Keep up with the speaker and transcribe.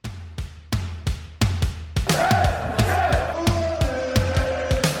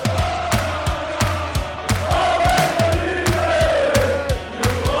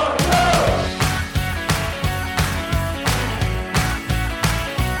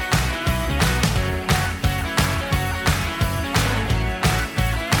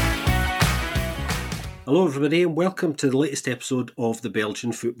Hello everybody and welcome to the latest episode of the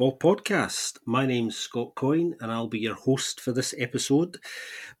Belgian Football podcast. My name's Scott Coyne and I'll be your host for this episode.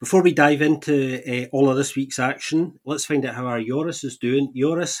 Before we dive into all of this week's action, let's find out how our Joris is doing.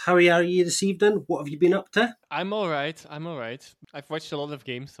 Joris, how are you this evening? What have you been up to? I'm all right. I've watched a lot of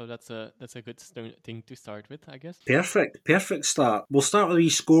games, so that's a good thing to start with, I guess. Perfect start. We'll start with a wee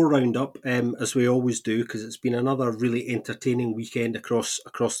score roundup, as we always do, because it's been another really entertaining weekend across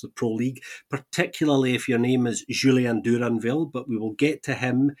the Pro League, particularly if your name is Julien Duranville, but we will get to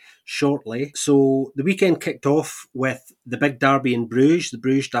him shortly. So the weekend kicked off with the big derby in Bruges, the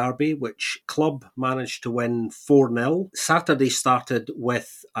Bruges derby, which Club managed to win 4-0. Saturday started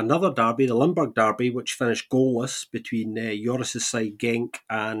with another derby, the Limburg derby, which finished goalless between Joris' side Genk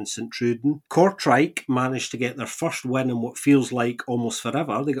and St Truden. Kortrijk managed to get their first win in what feels like almost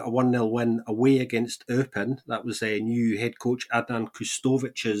forever. They got a 1-0 win away against Eupen. That was new head coach Adnan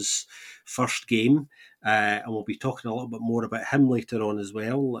Kustovic's first game. And we'll be talking a little bit more about him later on as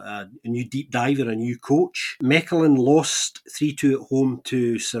well. A new deep diver, a new coach. Mechelen lost 3-2 at home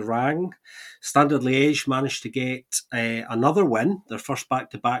to Seraing. Standard Liège managed to get another win, their first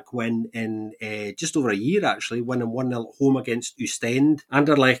back-to-back win in just over a year actually, winning 1-0 at home against Oostende.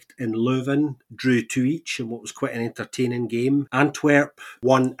 Anderlecht and Leuven drew 2 each in what was quite an entertaining game. Antwerp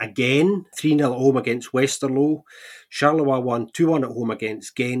won again, 3-0 at home against Westerlo. Charleroi won 2-1 at home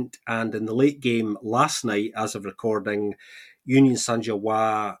against Ghent, and in the late game last night, as of recording, Union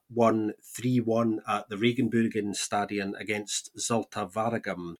Saint-Gilloise won 3-1 at the Regenbogen Stadion against Zulte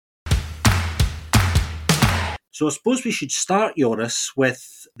Waregem. So I suppose we should start, Joris,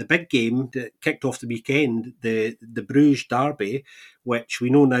 with the big game that kicked off the weekend, the Bruges derby, which we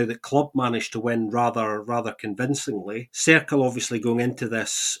know now that Club managed to win rather convincingly. Cercle obviously going into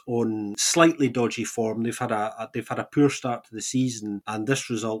this on slightly dodgy form. They've had a poor start to the season, and this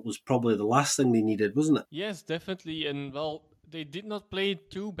result was probably the last thing they needed, wasn't it? Yes, definitely. And well, they did not play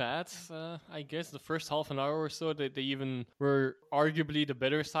too bad, I guess. The first half an hour or so, they even were arguably the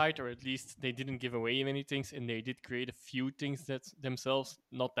better side, or at least they didn't give away many things, and they did create a few things that themselves,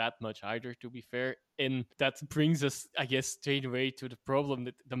 not that much either, to be fair. And that brings us, I guess, straight away to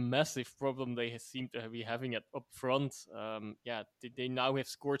the massive problem they seem to be having up front. They now have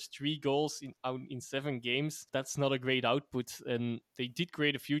scored 3 goals in 7 games. That's not a great output, and they did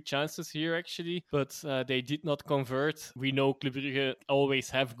create a few chances here actually, but they did not convert. We know Club Brugge always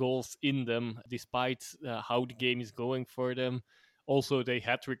have goals in them, despite how the game is going for them. Also, they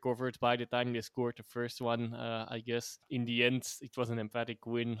had recovered by the time they scored the first one, I guess. In the end, it was an emphatic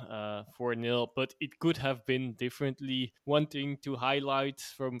win, 4-0, but it could have been differently. One thing to highlight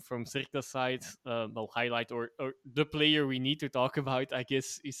from Cercle's side, or the player we need to talk about, I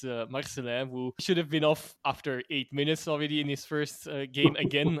guess, is Marcelin, who should have been off after 8 minutes already in his first game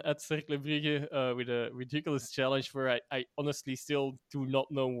again at Cercle Brugge with a ridiculous challenge where I honestly still do not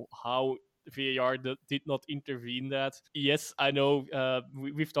know how VAR did not intervene that. Yes, I know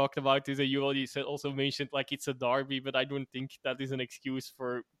we've talked about this, and you already also mentioned like it's a derby, but I don't think that is an excuse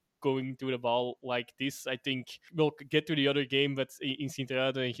for going to the ball like this. I think we'll get to the other game, but in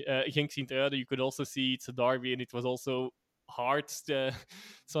Sint-Truiden, Genk Sint-Truiden, you could also see it's a derby, and it was also hard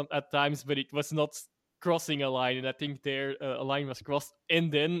some at times, but it was not crossing a line, and I think there a line was crossed.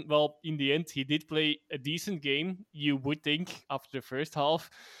 And then, well, in the end, he did play a decent game, you would think, after the first half.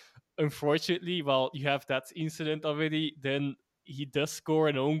 Unfortunately, well, you have that incident already, then he does score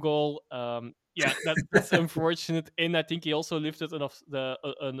an own goal. That's unfortunate. And I think he also lifted there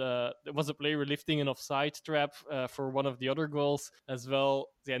was a player lifting an offside trap for one of the other goals as well.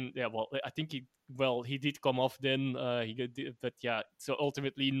 Then, I think he did come off then. So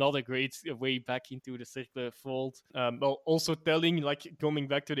ultimately not a great way back into the Cercle fold. Also telling, like, coming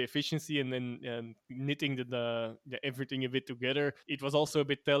back to the efficiency and then knitting the everything a bit together, it was also a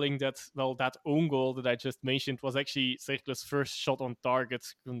bit telling that, well, that own goal that I just mentioned was actually Cercle's first shot on target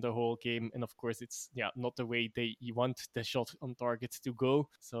from the whole game. And of course, it's not the way you want the shot on target to go.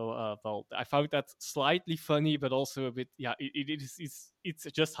 So, I found that slightly funny, but also a bit,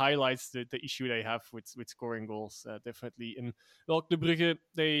 it just highlights the issue they have with scoring goals, definitely. And well, Club Brugge,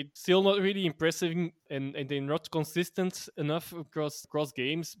 they still not really impressive, and they're not consistent enough across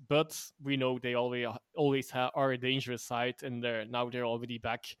games, but we know they always are a dangerous side, and they're already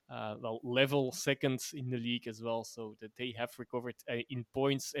back level second in the league as well, so that they have recovered in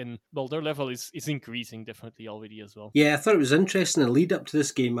points, and well, their level is increasing definitely already as well. Yeah, I thought it was interesting. The lead up to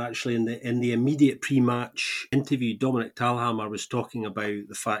this game, actually, in the immediate pre-match interview, Dominic Thalhammer was talking about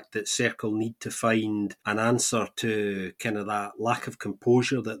the fact that Circle need to find an answer to kind of that lack of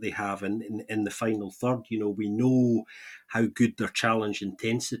composure that they have in the final third. We know how good their challenge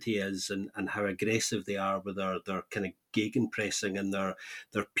intensity is and how aggressive they are with their kind of gegenpressing, and their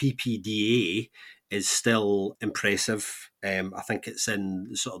PPDA is still impressive. I think it's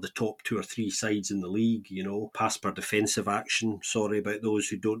in sort of the top 2 or 3 sides in the league, pass per defensive action. Sorry about those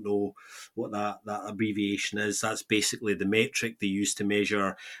who don't know what that abbreviation is. That's basically the metric they use to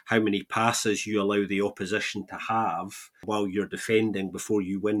measure how many passes you allow the opposition to have while you're defending before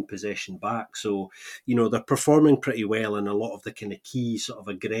you win possession back. So, they're performing pretty well in a lot of the kind of key sort of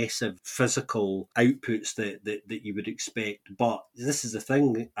aggressive physical outputs that you would expect. But this is the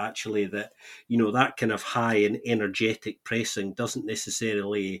thing, actually, that, that kind of high and energetic pressing doesn't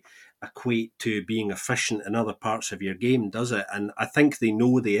necessarily equate to being efficient in other parts of your game, does it? And I think they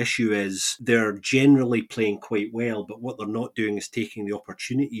know the issue is they're generally playing quite well, but what they're not doing is taking the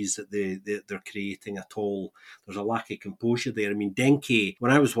opportunities that they're creating at all. There's a lack of composure there. I mean, Denke,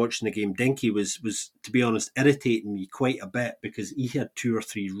 when I was watching the game, Denke was to be honest, irritating me quite a bit, because he had 2 or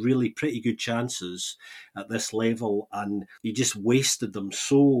 3 really pretty good chances at this level, and he just wasted them.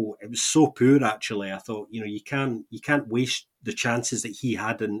 It was so poor, actually. I thought, you can't waste the chances that he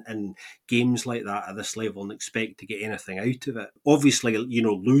had in games like that at this level and expect to get anything out of it. Obviously,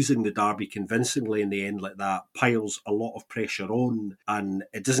 losing the derby convincingly in the end like that piles a lot of pressure on, and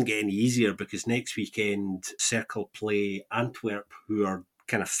it doesn't get any easier because next weekend Cercle play Antwerp, who are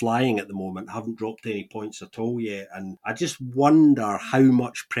kind of flying at the moment, haven't dropped any points at all yet. And I just wonder how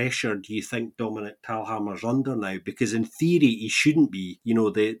much pressure do you think Dominic Thalhammer's under now? Because in theory, he shouldn't be.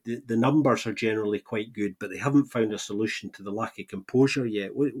 The numbers are generally quite good, but they haven't found a solution to the lack of composure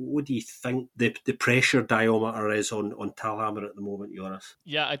yet. What do you think the pressure diameter is on Thalhammer at the moment, Joris?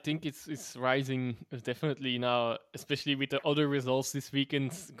 Yeah, I think it's rising definitely now, especially with the other results this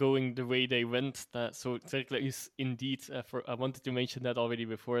weekend going the way they went. So Cercle is indeed, I wanted to mention that already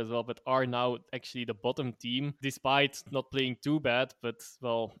before as well, but are now actually the bottom team, despite not playing too bad, but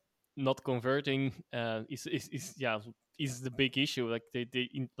not converting is the big issue. Like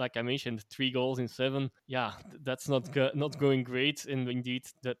like I mentioned, 3 goals in 7. Yeah, that's not going great. And indeed,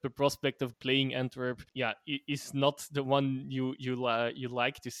 the prospect of playing Antwerp, is not the one you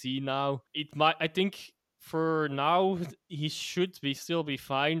like to see now. I think for now he should still be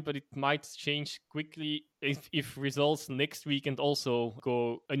fine, but it might change quickly if results next weekend also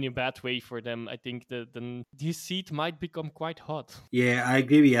go in a bad way for them. I think then his seat might become quite hot. Yeah, I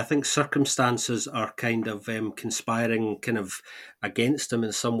agree with you. I think circumstances are kind of conspiring kind of against him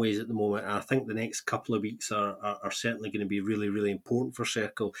in some ways at the moment. And I think the next couple of weeks are certainly going to be really, really important for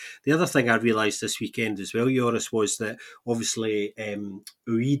Cercle. The other thing I realised this weekend as well, Joris, was that obviously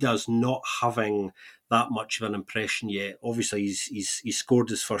Uida's not having that much of an impression yet. Obviously, he's scored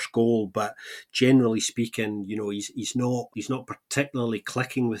his first goal, but generally speaking, he's not particularly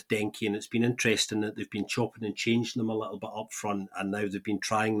clicking with Denke, and it's been interesting that they've been chopping and changing them a little bit up front, and now they've been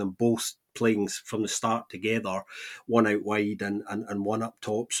trying them both playing from the start together, one out wide and one up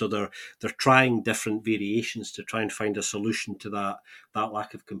top. So they're trying different variations to try and find a solution to that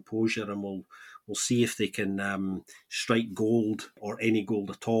lack of composure, and we'll see if they can strike gold or any gold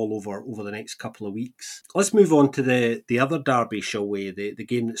at all over the next couple of weeks. Let's move on to the other derby, shall we? The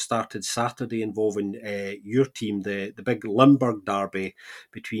game that started Saturday involving your team, the big Limburg derby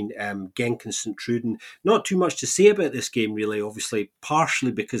between Genk and St Truden. Not too much to say about this game, really, obviously,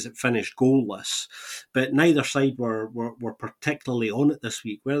 partially because it finished goalless, but neither side were particularly on it this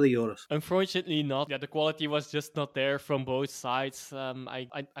week, were they, Joris? Unfortunately not. Yeah, the quality was just not there from both sides. I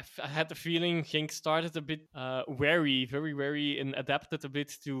had the feeling Genk started a bit wary, very wary, and adapted a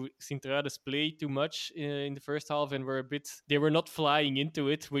bit to Sint-Truiden's play too much in the first half, and they were not flying into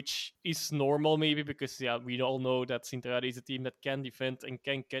it, which is normal maybe because we all know that Sint-Truiden is a team that can defend and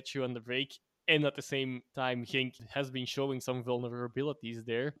can catch you on the break. And at the same time, Genk has been showing some vulnerabilities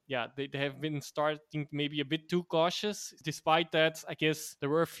there. Yeah, they have been starting maybe a bit too cautious. Despite that, I guess there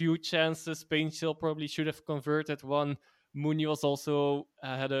were a few chances. Spain still probably should have converted one. Munoz also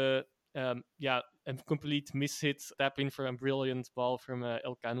had a complete mishit tap in for a brilliant ball from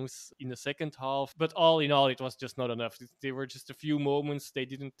El Canus in the second half. But all in all, it was just not enough. There were just a few moments. They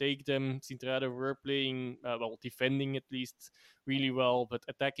didn't take them. Sint-Truiden were playing, defending at least really well, but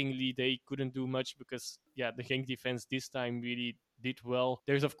attackingly they couldn't do much because the Genk defense this time really did well.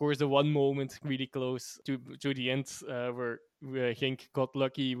 There's of course the one moment really close to the end where Genk got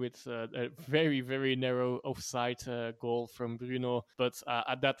lucky with a very, very narrow offside goal from Bruno, but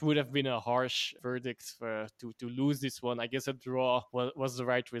that would have been a harsh verdict to lose this one. I guess a draw was the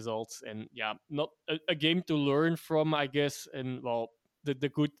right result, and not a game to learn from, I guess. And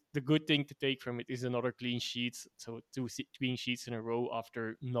the good thing to take from it is another clean sheet. So clean sheets in a row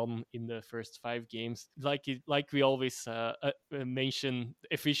after none in the first 5 games. Like we always mention,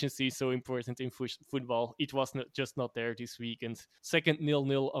 efficiency is so important in football. It was not there this week, and second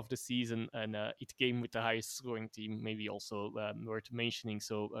 0-0 of the season, and it came with the highest scoring team. Maybe also worth mentioning.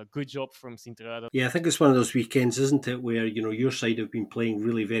 So good job from Sint-Truiden. Yeah, I think it's one of those weekends, isn't it, where, your side have been playing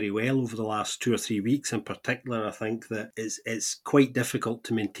really very well over the last 2 or 3 weeks in particular. I think that it's quite difficult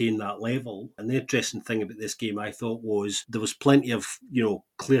to maintain that level. And the interesting thing about this game, I thought, was there was plenty of,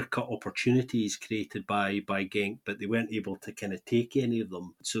 clear-cut opportunities created by Genk, but they weren't able to kind of take any of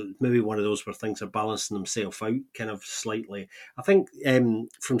them. So maybe one of those where things are balancing themselves out kind of slightly. I think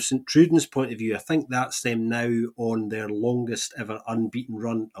from St. Truiden's point of view, I think that's them now on their longest ever unbeaten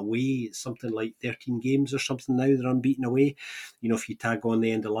run away. It's something like 13 games or something now they're unbeaten away. If you tag on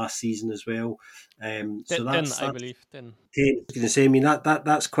the end of last season as well. So that's 10, I believe. 10. 10. I was going to say,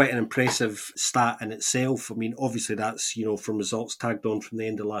 that's quite an impressive stat in itself. Obviously that's, from results tagged on from the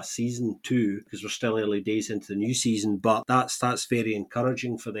end of last season too, because we're still early days into the new season, but that's very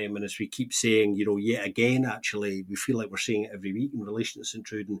encouraging for them. And as we keep saying, yet again, actually, we feel like we're saying it every week in relation to St.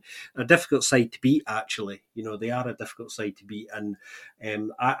 Truiden, a difficult side to beat, actually. They are a difficult side to beat. And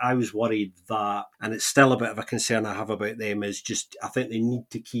I was worried that, and it's still a bit of a concern I have about them, is just, I think they need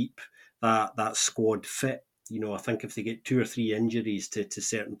to keep that squad fit. I think if they get 2 or 3 injuries to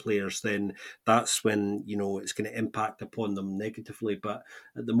certain players, then that's when, it's going to impact upon them negatively. But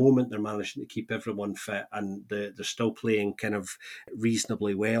at the moment, they're managing to keep everyone fit, and they're still playing kind of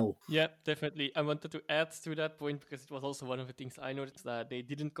reasonably well. Yeah, definitely. I wanted to add to that point because it was also one of the things I noticed, that they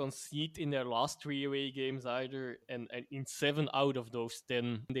didn't concede in their last 3 away games either. And in 7 out of those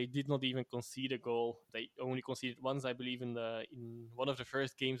 10, they did not even concede a goal. They only conceded once, I believe, in one of the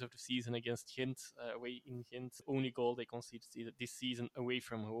first games of the season against Ghent, away in Ghent. Only goal they conceded this season away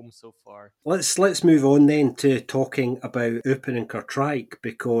from home so far. Let's move on then to talking about Eupen and Kortrijk,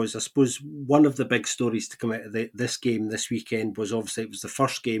 because I suppose one of the big stories to come out of this game this weekend was obviously it was the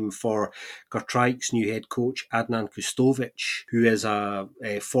first game for Kortrijk's new head coach, Adnan Kustovic, who is a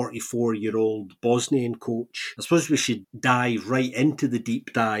 44-year-old Bosnian coach. I suppose we should dive right into the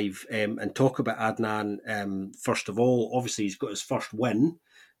deep dive and talk about Adnan. First of all, obviously he's got his first win.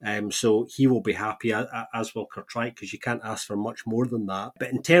 So he will be happy, as will Kortrijk, because you can't ask for much more than that. But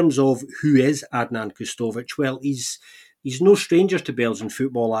in terms of who is Adnan Kustovic, well, he's no stranger to Belgian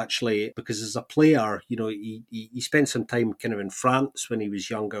football, actually, because as a player, he spent some time kind of in France when he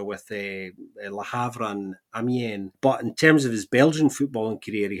was younger with Le Havre and Amiens. But in terms of his Belgian footballing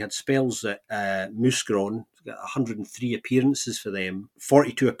career, he had spells at Mouscron, got 103 appearances for them,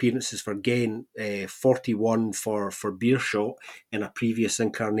 42 appearances for Ghent, 41 for Beerschot in a previous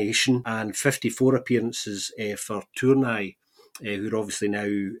incarnation, and 54 appearances for Tournai, who are obviously now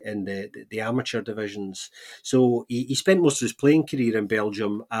in the amateur divisions. So he spent most of his playing career in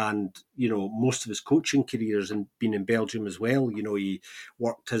Belgium, and most of his coaching careers and been in Belgium as well. He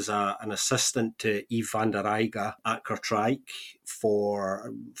worked as an assistant to Yves van der Eyga at Kortrijk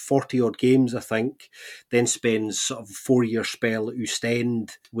for 40 odd games, I think. Then spends sort of a 4-year spell at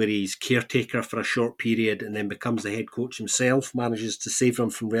Oostende, where he's caretaker for a short period, and then becomes the head coach himself. Manages to save them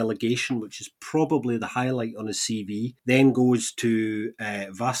from relegation, which is probably the highlight on his CV. Then goes to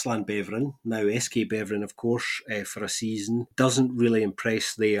Vasslan Beveren, now SK Beveren, of course, for a season. Doesn't really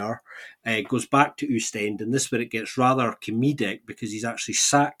impress there. Goes back to Oostende, and this is where it gets rather comedic, because he's actually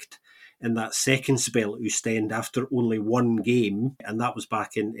sacked in that second spell at Oostende after only 1 game, and that was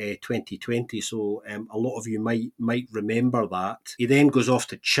back in 2020, so a lot of you might remember that. He then goes off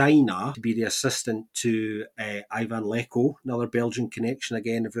to China to be the assistant to Ivan Leko, another Belgian connection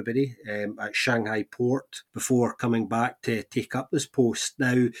again, everybody, at Shanghai Port, before coming back to take up this post.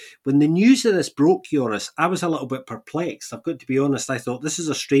 Now, when the news of this broke, Joris, I was a little bit perplexed. I've got to be honest, I thought this is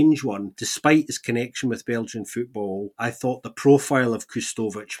a strange one. Despite his connection with Belgian football, I thought the profile of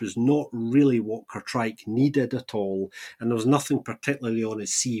Kustovic was not really what Kortrijk needed at all, and there was nothing particularly on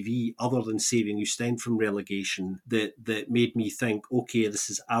his CV other than saving Oostende from relegation that made me think, okay, this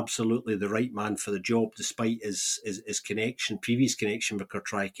is absolutely the right man for the job, despite his previous connection with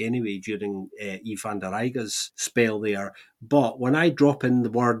Kortrijk anyway, during Yves van der Eyga's spell there. But when I drop in the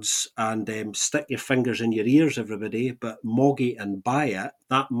words and stick your fingers in your ears, everybody, but Moggy and Bayat,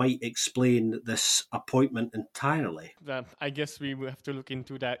 that might explain this appointment entirely. I guess we will have to look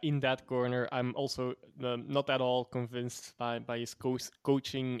into that in that corner. I'm also not at all convinced by his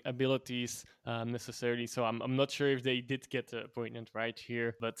coaching abilities necessarily. So I'm not sure if they did get the appointment right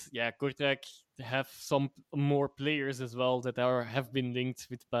here. But yeah, Kortrijk have some more players as well that have been linked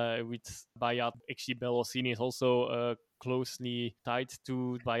with Bayat. Actually, Belosini is also closely tied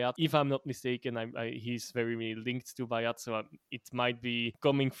to Bayat. If I'm not mistaken, he's very linked to Bayat, so it might be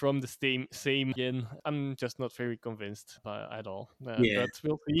coming from the same again. I'm just not very convinced at all. Yeah. But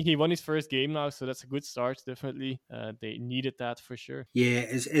we'll see. He won his first game now, so that's a good start, definitely. They needed that for sure. Yeah,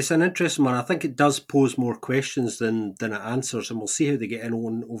 it's an interesting one. I think it does pose more questions than it answers, and we'll see how they get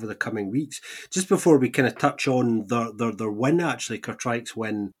on over the coming weeks. Just before we kind of touch on their win, actually, Kortrijk's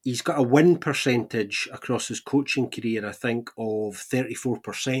win, he's got a win percentage across his coaching career, I think, of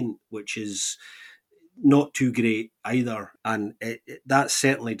 34%, which is not too great either, and that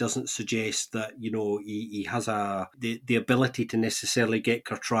certainly doesn't suggest that he has the ability to necessarily get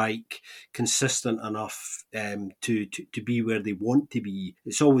Kortrijk consistent enough to be where they want to be.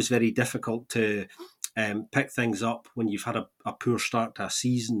 It's always very difficult to pick things up when you've had a poor start to a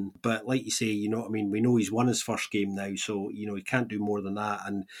season. But like you say, we know he's won his first game now, so he can't do more than that.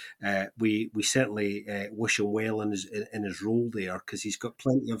 And we certainly wish him well in his role there, because he's got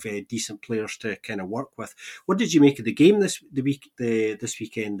plenty of decent players to kind of work with. What did you make of the game this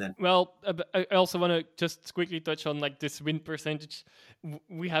weekend then? Well, I also want to just quickly touch on this win percentage.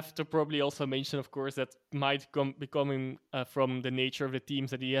 We have to probably also mention, of course, that might be coming from the nature of the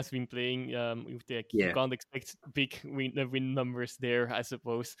teams that he has been playing. You can't expect big win numbers there, I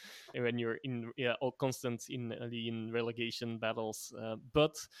suppose, when you're all constant in relegation battles.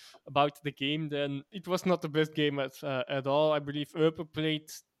 But about the game, then it was not the best game at all. I believe Eupen played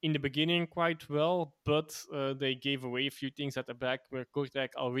in the beginning quite well, but they gave away a few things at the back where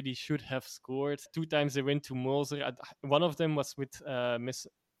Kortrijk already should have scored. 2 times they went to Moser. One of them was with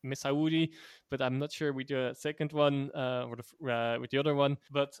Messaoudi, but I'm not sure with the second one or with the other one.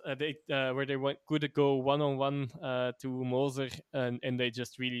 But they where they could go 1-on-1 to Moser, and they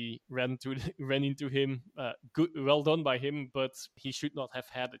just really ran into him. Good, well done by him, but he should not have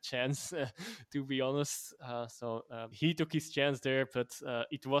had a chance, to be honest. So he took his chance there, but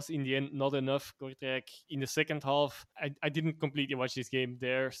it was in the end not enough. Kortrijk in the second half. I didn't completely watch this game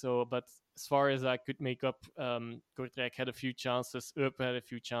there, but as far as I could make up, Kortrijk had a few chances, Eupen had a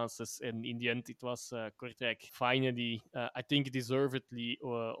few chances, and in the end it was Kortrijk finally, I think deservedly,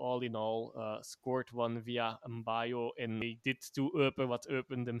 all in all, scored one via Mbayo, and they did to Eupen what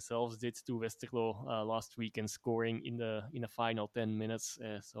Eupen themselves did to Westerlo last weekend, scoring in the final 10 minutes.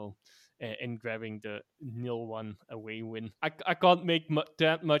 And grabbing the 0-1 away win. I can't make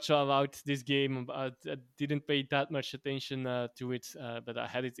that much about this game. I didn't pay that much attention to it, but I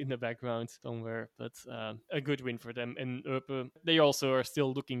had it in the background somewhere. But a good win for them. And Eupen, they also are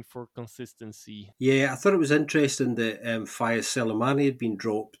still looking for consistency. Yeah, I thought it was interesting that Fayez Selemani had been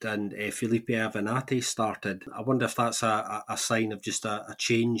dropped and Felipe Avenatti started. I wonder if that's a sign of just a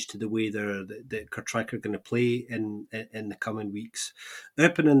change to the way that Kortrijk are going to play in the coming weeks.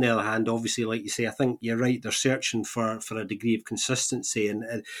 Eupen, on the other hand, obviously, like you say, I think you're right. They're searching for a degree of consistency,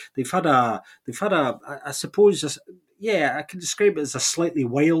 and they've had I suppose. Yeah, I can describe it as a slightly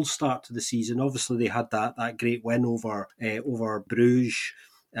wild start to the season. Obviously, they had that great win over Bruges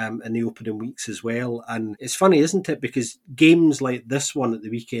in the opening weeks as well. And it's funny, isn't it? Because games like this one at the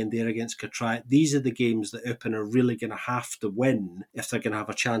weekend there against Kortrijk, these are the games that Eupen are really going to have to win if they're going to have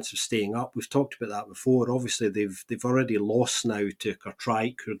a chance of staying up. We've talked about that before. Obviously, they've already lost now to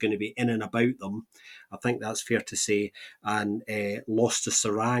Kortrijk, who are going to be in and about them. I think that's fair to say. And lost to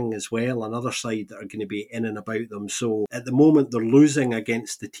Seraing as well, another side that are going to be in and about them. So at the moment, they're losing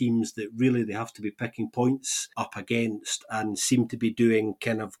against the teams that really they have to be picking points up against, and seem to be doing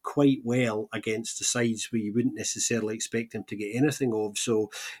kind of quite well against the sides where you wouldn't necessarily expect them to get anything of. So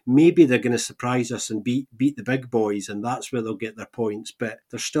maybe they're going to surprise us and beat the big boys, and that's where they'll get their points. But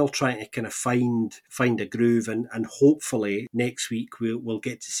they're still trying to kind of find a groove, and hopefully next week we'll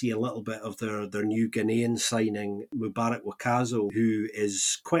get to see a little bit of their new Ghanaian signing, Mubarak Wakazo, who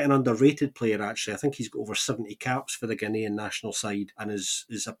is quite an underrated player actually. I think he's got over 70 caps for the Ghanaian national side, and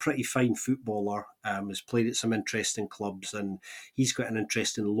is a pretty fine footballer. Has played at some interesting clubs, and he's got an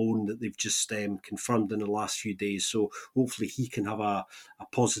interesting loan that they've just confirmed in the last few days. So hopefully he can have a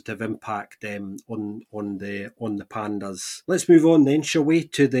positive impact on the Pandas. Let's move on then, shall we,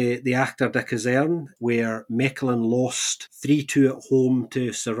 to the Achter de Kazerne, where Mechelen lost 3-2 at home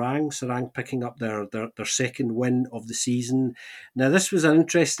to Seraing. Seraing picking up their second win of the season. Now this was an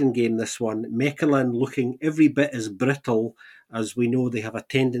interesting game, this one. Mechelen looking every bit as brittle as we know they have a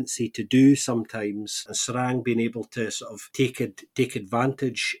tendency to do sometimes, and Seraing being able to sort of take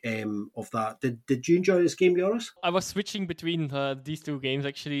advantage of that. Did you enjoy this game, Joris? I was switching between these two games,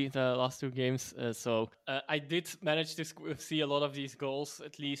 actually, the last two games. So I did manage to see a lot of these goals,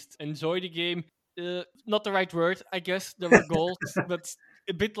 at least enjoy the game. Not the right word, I guess. There were goals, but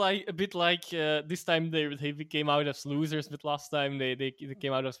a bit like this time they came out as losers, but last time they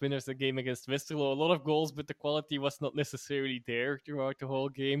came out as winners. The game against Westerlo, a lot of goals, but the quality was not necessarily there throughout the whole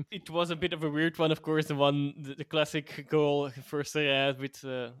game. It was a bit of a weird one, of course, the classic goal for Seraing with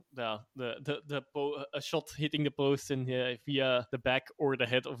a shot hitting the post and via the back or the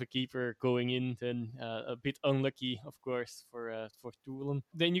head of the keeper going in. Then a bit unlucky, of course, for Toulon.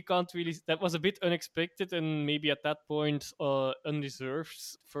 Then you can't really. That was a bit unexpected and maybe at that point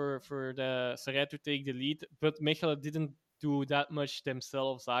undeserved for the Seraing to take the lead. But Mechelen didn't do that much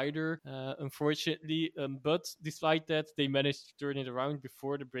themselves either, unfortunately. But despite that, they managed to turn it around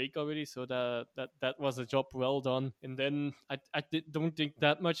before the break already, so that was a job well done. And then don't think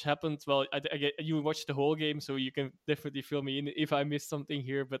that much happened. Well, you watched the whole game, so you can definitely fill me in if I missed something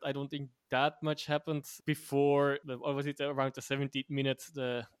here. But I don't think that much happened before. What was it, around the 17th minute?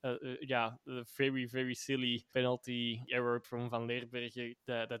 The very very silly penalty error from Van Leerberghe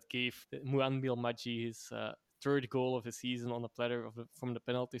that gave Muan Bilmaji his third goal of the season on a platter from the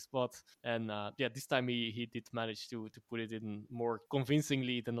penalty spot. And this time he did manage to put it in more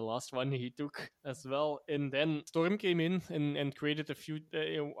convincingly than the last one he took as well. And then Storm came in and created a few,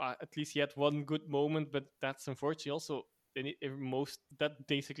 at least yet one good moment, but that's unfortunately also that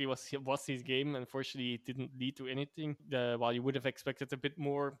basically was his game. Unfortunately, it didn't lead to anything. While you would have expected a bit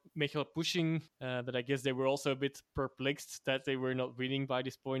more Mechelen pushing, but I guess they were also a bit perplexed that they were not winning by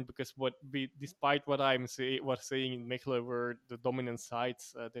this point, because despite what I'm saying, Mechelen were the dominant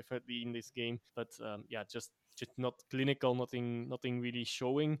sides definitely in this game. But just not clinical, nothing really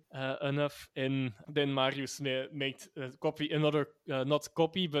showing enough. And then Marius made not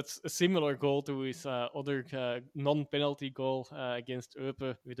copy, but a similar goal to his other non-penalty goal against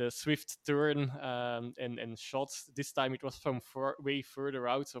Eupen with a swift turn and shots. This time it was from way further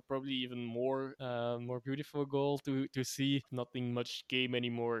out, so probably even more beautiful goal to see. Nothing much game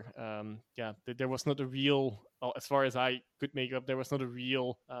anymore. There was not a real, as far as I could make up, there was not a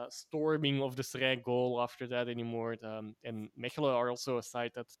real storming of the Seraing goal after that anymore. And Mechelen are also a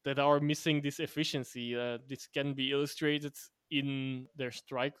side that are missing this efficiency. This can be illustrated in their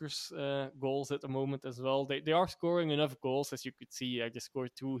strikers' goals at the moment as well. They are scoring enough goals, as you could see. They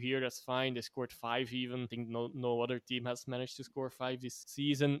scored 2 here, that's fine. They scored 5 even. I think no other team has managed to score 5 this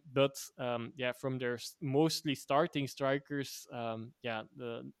season. But from their mostly starting strikers,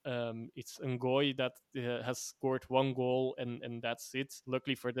 it's Ngoy that has scored 1 goal, and that's it.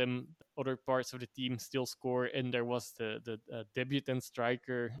 Luckily for them, other parts of the team still score, and there was the debutant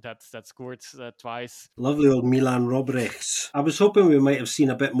striker that scored twice. Lovely old Milan Robrechts. I was hoping we might have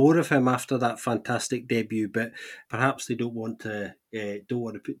seen a bit more of him after that fantastic debut, but perhaps they don't want to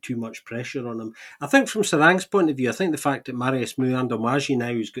put too much pressure on him. I think from Seraing's point of view, I think the fact that Marius Muandomaji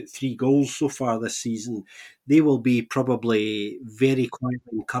now has got 3 goals so far this season, they will be probably very quite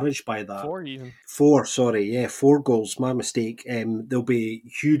encouraged by that. 4 even. 4, sorry, yeah, 4 goals, my mistake. They'll be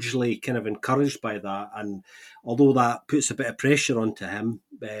hugely kind of encouraged by that, and although that puts a bit of pressure onto him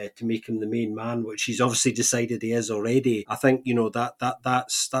to make him the main man, which he's obviously decided he is already, I think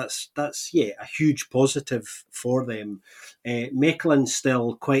that's a huge positive for them. Mechelen's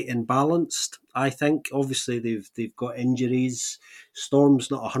still quite imbalanced, I think. Obviously they've got injuries. Storm's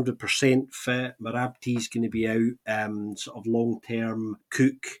not 100% fit. Marabti's going to be out sort of long term.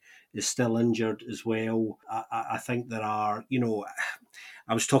 Cook is still injured as well. I think there are,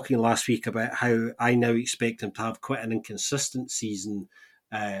 I was talking last week about how I now expect him to have quite an inconsistent season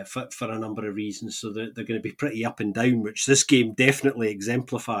for a number of reasons. So they're going to be pretty up and down, which this game definitely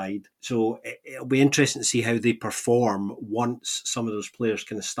exemplified. So it'll be interesting to see how they perform once some of those players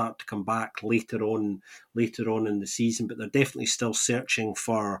kind of start to come back later on in the season. But they're definitely still searching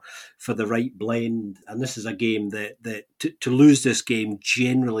for the right blend. And this is a game that to lose this game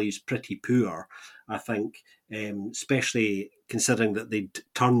generally is pretty poor, I think, especially considering that they'd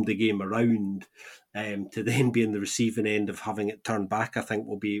turned the game around. To then be in the receiving end of having it turned back, I think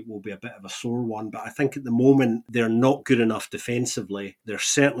will be a bit of a sore one. But I think at the moment they're not good enough defensively. They're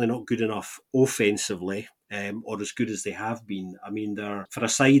certainly not good enough offensively, or as good as they have been. I mean, they're, for a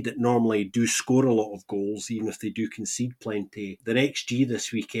side that normally do score a lot of goals, even if they do concede plenty, their XG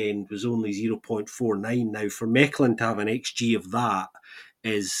this weekend was only 0.49. Now, for Mechelen to have an XG of that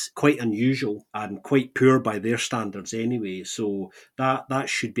is quite unusual and quite poor by their standards anyway. So that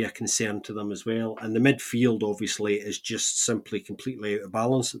should be a concern to them as well. And the midfield obviously is just simply completely out of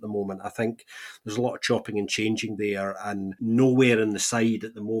balance at the moment. I think there's a lot of chopping and changing there, and nowhere in the side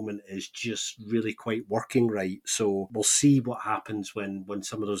at the moment is just really quite working right. So we'll see what happens when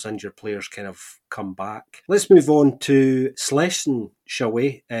some of those injured players kind of come back. Let's move on to Schlesien, shall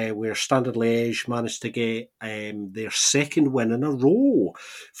we? Where Standard Liège managed to get their second win in a row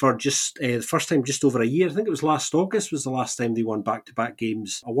for just the first time just over a year. I think it was last August was the last time they won back-to-back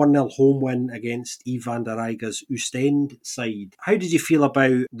games. A 1-0 home win against Yves van der Eyge's Oostende side. How did you feel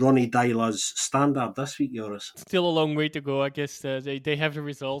about Ronnie Dyla's Standard this week, Joris? Still a long way to go, I guess. They have the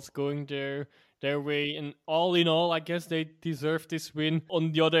results going their way, and all in all, I guess they deserve this win.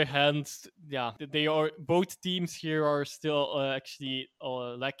 On the other hand, yeah, they are both teams here are still actually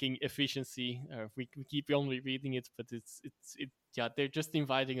lacking efficiency. We keep on repeating it, but yeah, they're just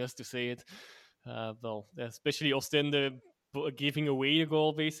inviting us to say it. Well, especially Ostende giving away the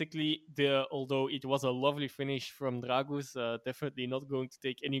goal, basically. Although it was a lovely finish from Dragus, definitely not going to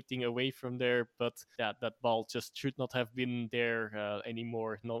take anything away from there. But yeah, that ball just should not have been there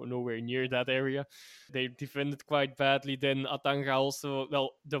anymore. Nowhere near that area. They defended quite badly. Then Atanga also,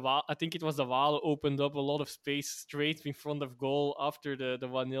 well, I think it was the Waal opened up a lot of space straight in front of goal after the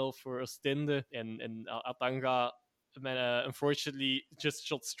 1-0 for Ostende, and Atanga unfortunately just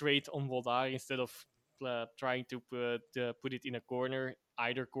shot straight on Vodar instead of trying to put it in a corner.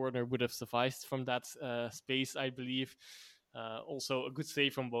 Either corner would have sufficed from that space, I believe. Also a good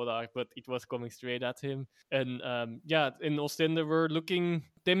save from Bodar, but it was coming straight at him. And in Ostende were looking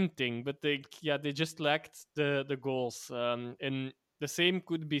tempting, but they just lacked the goals. And the same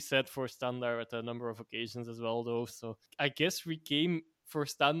could be said for Standard at a number of occasions as well, though. So I guess we came for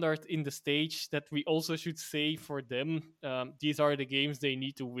Standard in the stage that we also should say for them. These are the games they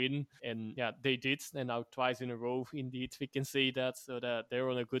need to win, and yeah, they did, and now twice in a row, indeed, we can say that. So that they're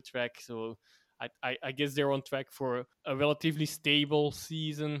on a good track. So I guess they're on track for a relatively stable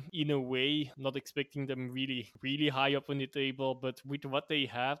season in a way. Not expecting them really, really high up on the table, but with what they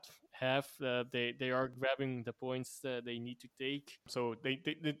have, they are grabbing the points they need to take. So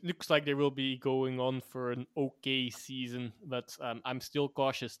it looks like they will be going on for an okay season, but I'm still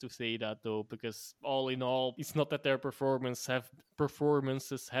cautious to say that though, because all in all, it's not that their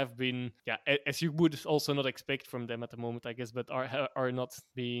performances have been, as you would also not expect from them at the moment, I guess, but are not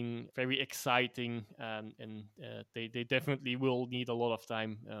being very exciting, and they definitely will need a lot of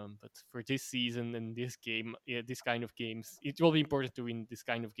time. But for this season and this game, this kind of games, it will be important to win this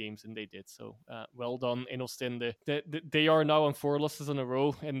kind of games, and they did. So well done in Ostende. They are now on 4 losses in a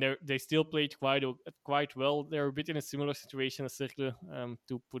row, and they still played quite well. They're a bit in a similar situation as Cercle,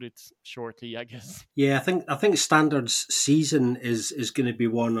 to put it shortly, I guess. Yeah, I think Standard's season is going to be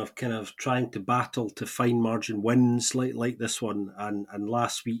one of kind of trying to battle to fine margin wins like this one. And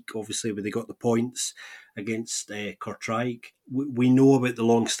last week, obviously, when they got the points against Kortrijk, we know about the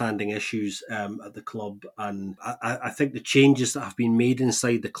long-standing issues at the club, and I think the changes that have been made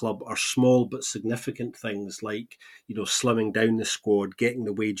inside the club are small but significant things, like, you know, slimming down the squad, getting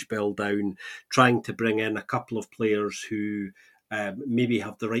the wage bill down, trying to bring in a couple of players who maybe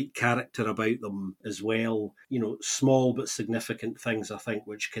have the right character about them as well. You know, small but significant things, I think,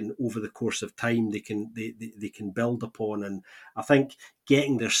 which can, over the course of time, they can build upon. And I think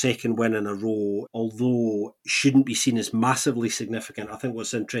getting their second win in a row, although shouldn't be seen as massively significant, I think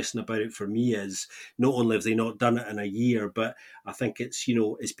what's interesting about it for me is not only have they not done it in a year, but I think it's, you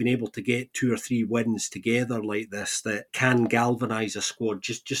know, it's been able to get 2 or 3 wins together like this that can galvanise a squad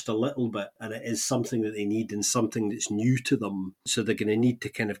just a little bit, and it is something that they need and something that's new to them. So they're going to need to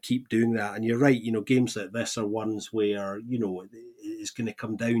kind of keep doing that. And you're right, you know, games like this are ones where, you know, it's going to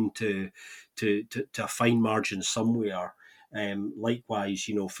come down to a fine margin somewhere. Likewise,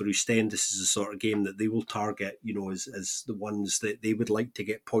 you know, for Oostende, this is the sort of game that they will target, you know, as the ones that they would like to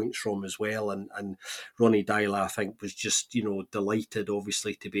get points from as well. And Ronnie Dyla, I think, was just, you know, delighted,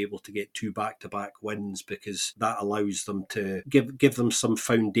 obviously, to be able to get 2 back-to-back wins, because that allows them to give them some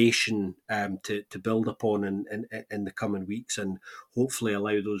foundation to build upon in the coming weeks, and hopefully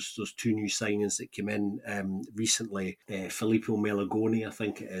allow those 2 new signings that came in recently, Filippo Melagoni, I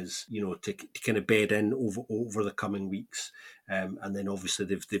think it is, you know, to kind of bed in over the coming weeks. And then obviously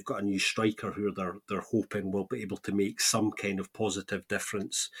they've got a new striker who they're hoping will be able to make some kind of positive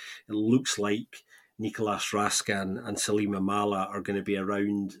difference. It looks like Nicolas Raskan and Salim Amala are going to be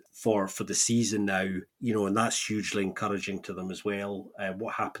around for the season now, you know, and that's hugely encouraging to them as well.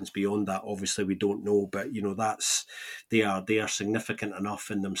 What happens beyond that, obviously, we don't know, but you know, they are significant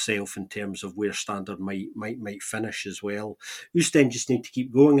enough in themselves in terms of where Standard might finish as well. Oostende just need to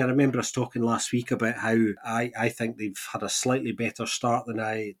keep going. I remember us talking last week about how I think they've had a slightly better start than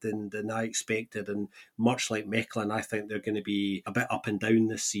I expected, and much like Mechelen, I think they're going to be a bit up and down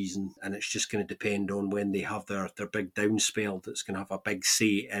this season, and it's just going to depend depend on when they have their big down spell that's going to have a big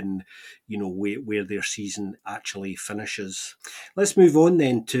say in, where their season actually finishes. Let's move on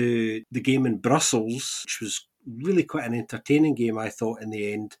then to the game in Brussels, which was really quite an entertaining game, I thought, in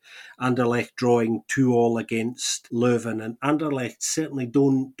the end. Anderlecht drawing 2-2 against Leuven, and Anderlecht certainly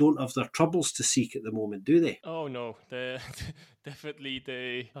don't have their troubles to seek at the moment, do they? Oh no, definitely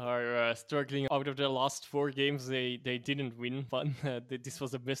they are struggling. Out of their last 4 games, they didn't win one. This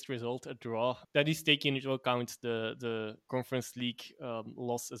was the best result, a draw. That is taking into account the Conference League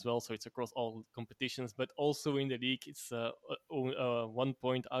loss as well, so it's across all competitions. But also in the league, it's 1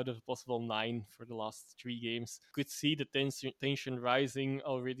 point out of a possible 9 for the last 3 games. Could see the tension rising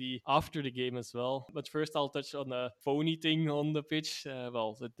already after the game as well. But first, I'll touch on a phony thing on the pitch.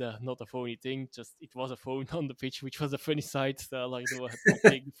 Not a phony thing, just it was a phone on the pitch, which was a funny sight. Lardo had to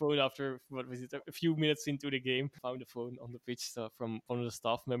take the phone after, what was it, a few minutes into the game. Found a phone on the pitch from one of the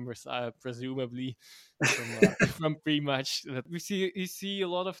staff members, presumably from pre-match. You see a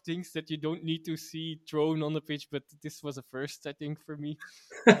lot of things that you don't need to see thrown on the pitch, but this was a first, I think, for me.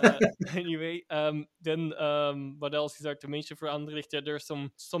 Anyway, then what else is there to mention for Anderlecht? Yeah, there are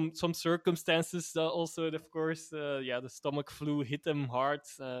some circumstances also, of course. The stomach flu hit them hard.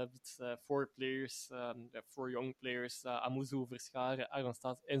 With 4 players, 4 young players, Amuzu, Verscharen,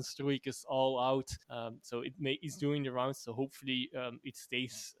 Arnstad, and Struikens all out. So it's doing the rounds. So hopefully it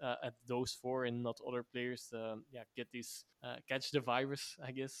stays at those 4 and not other players. Catch the virus,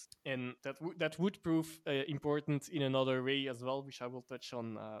 I guess, and that would prove important in another way as well, which I will touch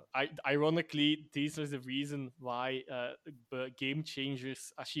on. Ironically, this is the reason why game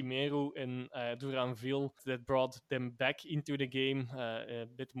changers Ashimero and Duranville, that brought them back into the game a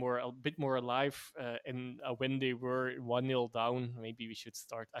bit more alive. And when they were 1-0 down, maybe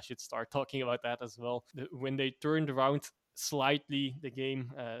I should start talking about that as well. When they turned around slightly the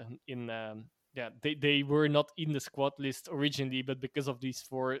game they were not in the squad list originally, but because of these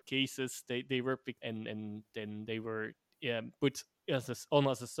 4 cases, they were picked, and then they were put as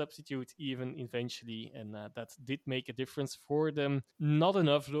a substitute even eventually, and that did make a difference for them. Not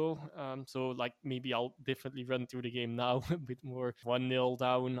enough though. So maybe I'll definitely run through the game now a bit more. 1-0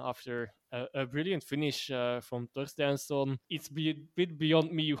 down after a brilliant finish from Torstensson. It's a bit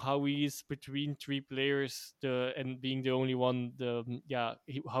beyond me how he is between 3 players and being the only one.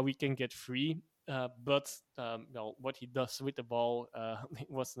 How he can get free. But what he does with the ball it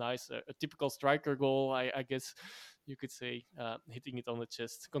was nice. A typical striker goal, I guess you could say, hitting it on the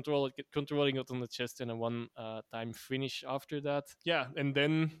chest, controlling it on the chest, and a one-time finish after that. Yeah, and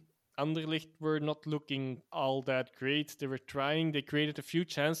then Anderlecht were not looking all that great. They were trying. They created a few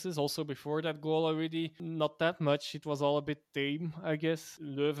chances also before that goal already. Not that much. It was all a bit tame, I guess.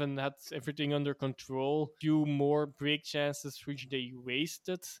 Leuven had everything under control. Few more break chances which they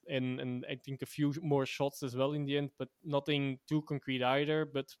wasted, and I think a few more shots as well in the end, but nothing too concrete either.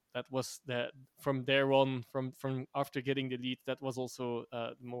 But that was from there on, from after getting the lead, that was also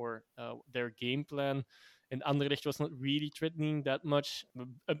more their game plan. And Anderlecht was not really threatening that much.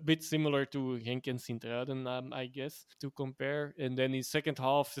 A bit similar to Genk and Sint-Truiden, I guess, to compare. And then in second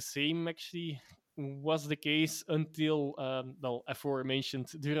half, the same actually was the case until aforementioned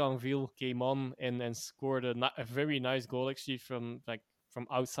Duranville came on and scored a very nice goal actually from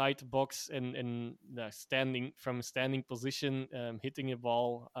outside the box and standing position, hitting a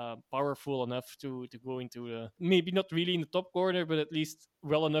ball powerful enough to go into maybe not really in the top corner, but at least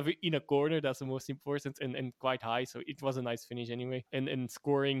well enough in a corner. That's the most important, and quite high. So it was a nice finish anyway. And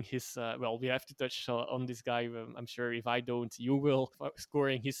scoring his we have to touch on this guy. I'm sure if I don't, you will.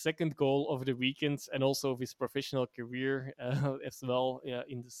 Scoring his second goal of the weekend and also of his professional career as well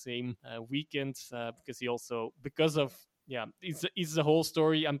in the same weekend, because of it's the whole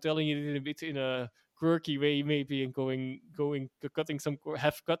story. I'm telling it a bit in a quirky way, maybe, and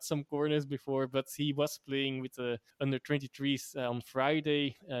have cut some corners before. But he was playing with the under 23s on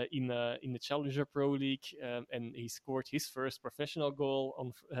Friday in the Challenger Pro League, and he scored his first professional goal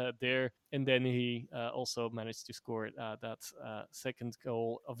on there, and then he also managed to score that second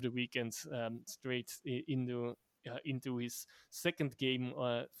goal of the weekend straight into his second game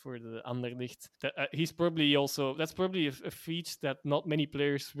for the Anderlecht. That's probably a feat that not many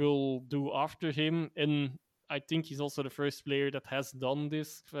players will do after him, and I think he's also the first player that has done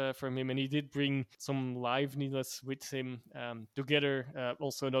this from him, and he did bring some liveliness with him together.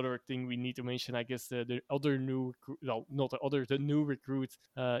 Also, another thing we need to mention, I guess, the new recruit,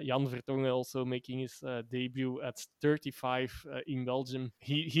 Jan Vertongen, also making his debut at 35 in Belgium.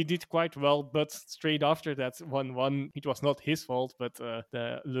 He did quite well, but straight after that 1-1, it was not his fault, but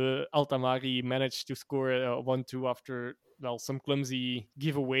Le Altamari managed to score 1-2 after some clumsy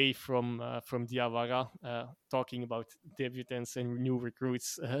giveaway from Diawara, talking about debutants and new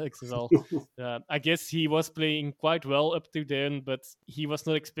recruits as well. I guess he was playing quite well up to then, but he was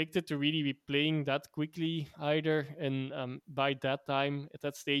not expected to really be playing that quickly either. And by that time, at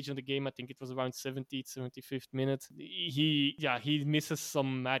that stage of the game, I think it was around 70th, 75th minute, he misses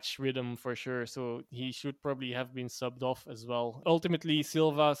some match rhythm for sure. So he should probably have been subbed off as well. Ultimately,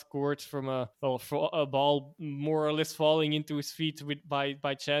 Silva scored from a ball more or less falling into his feet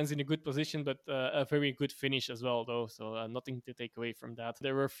by chance in a good position, but a very good finish as well, though. So nothing to take away from that.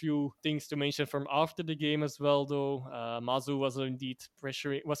 There were a few things to mention from after the game as well, though. Mazu was indeed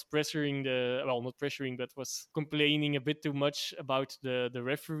pressuring not pressuring, but was complaining a bit too much about the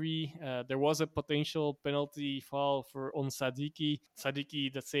referee. There was a potential penalty foul on Sadiki.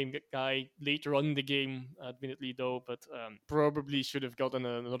 Sadiki, the same guy, later on in the game, admittedly though, but probably should have gotten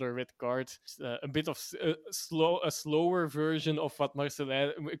another red card. A bit of a slower version of what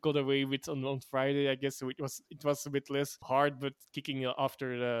Marcelin got away with on Friday, I guess. So it was a bit less hard, but kicking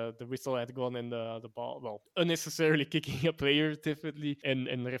after the whistle had gone and the ball, unnecessarily kicking a player, definitely. And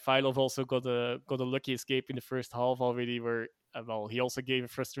Refailov also got a lucky escape in the first half already, where he also gave a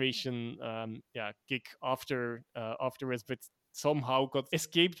frustration kick afterwards, but somehow got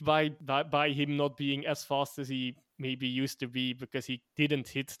escaped by him not being as fast as he maybe used to be, because he didn't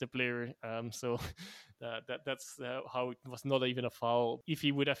hit the player. So that's how it was not even a foul. If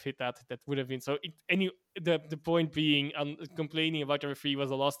he would have hit that would have been. So the point being, complaining about the referee was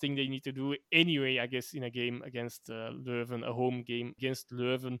the last thing they need to do anyway, I guess, in a game against Leuven, a home game against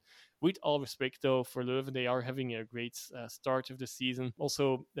Leuven. With all respect, though, for Leuven, they are having a great start of the season.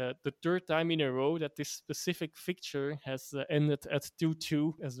 Also, the third time in a row that this specific fixture has ended at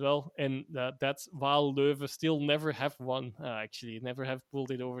 2-2 as well. And that's while Leuven still never have won, actually. Never have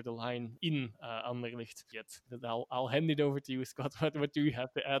pulled it over the line in Anderlecht yet. I'll hand it over to you, Scott. What do you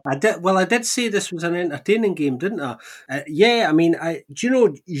have to add? I did say this was an entertaining game, didn't I?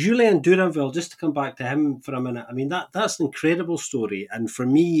 Julien Duranville, just to come back to him for a minute, I mean, that's an incredible story. And for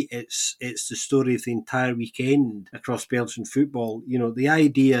me, it's the story of the entire weekend across Belgian football. You know, the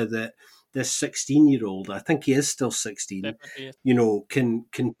idea that this 16-year-old, I think he is still 16, Definitely. you know,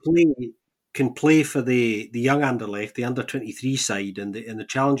 can play for the young Anderlecht, the under-23 side in the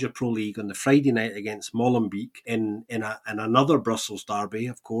Challenger Pro League on the Friday night against Molenbeek in another Brussels derby,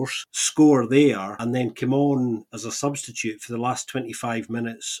 of course, score there, and then come on as a substitute for the last 25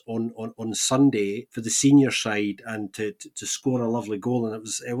 minutes on Sunday for the senior side, and to score a lovely goal. And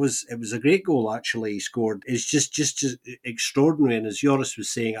it was a great goal, actually, he scored. It's just extraordinary. And as Joris was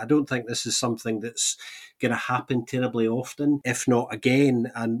saying, I don't think this is something that's going to happen terribly often, if not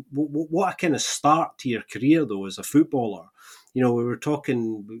again. And what a kind of start to your career, though, as a footballer. You know, we were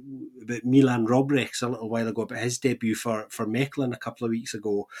talking about Milan Robrechts a little while ago, about his debut for Mechelen a couple of weeks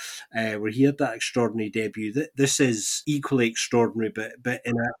ago, where he had that extraordinary debut. This is equally extraordinary, but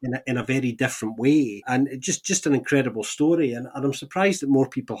in a very different way, and just an incredible story. And I'm surprised that more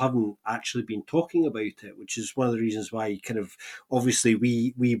people haven't actually been talking about it, which is one of the reasons why kind of obviously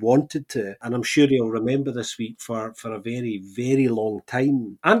we wanted to. And I'm sure you'll remember this week for a very, very long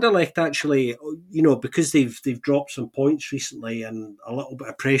time. Anderlecht, actually, you know, because they've dropped some points recently, and a little bit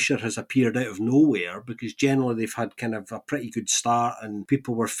of pressure has appeared out of nowhere, because generally they've had kind of a pretty good start and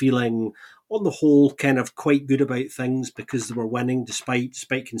people were feeling, on the whole, kind of quite good about things because they were winning despite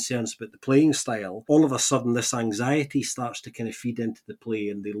concerns about the playing style. All of a sudden, this anxiety starts to kind of feed into the play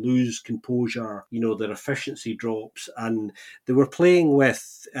and they lose composure, you know, their efficiency drops, and they were playing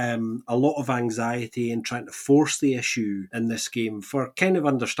with a lot of anxiety and trying to force the issue in this game for kind of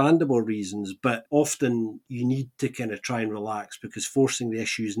understandable reasons, but often you need to kind of try and relax, because forcing the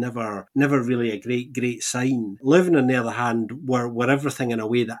issue is never really a great sign. Leuven, on the other hand, were everything in a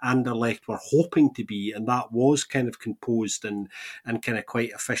way that Anderlecht were hoping to be, and that was kind of composed and kind of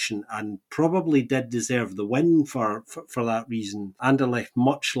quite efficient, and probably did deserve the win for that reason. Anderlecht,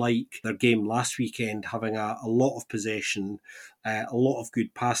 much like their game last weekend, having a lot of possession, a lot of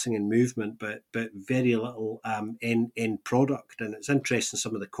good passing and movement, but very little end product. And it's interesting,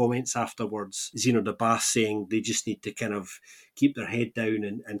 some of the comments afterwards, Zeno de Baas saying they just need to kind of keep their head down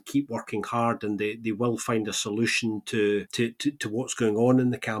and keep working hard, and they will find a solution to what's going on in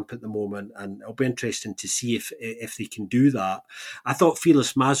the camp at the moment. And it'll be interesting to see if they can do that. I thought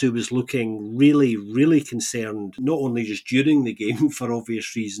Felix Mazu was looking really, really concerned, not only just during the game for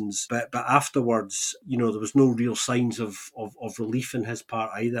obvious reasons, but afterwards. You know, there was no real signs of relief in his part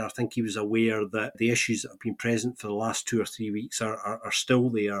either. I think he was aware that the issues that have been present for the last 2 or 3 weeks are still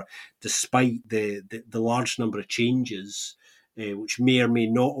there, despite the large number of changes which may or may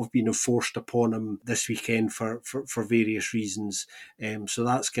not have been enforced upon him this weekend for various reasons. So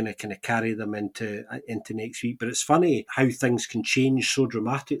that's going to kind of carry them into next week. But it's funny how things can change so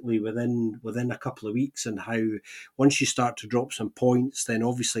dramatically within a couple of weeks, and how once you start to drop some points, then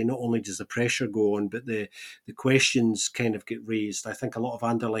obviously not only does the pressure go on, but the questions kind of get raised. I think a lot of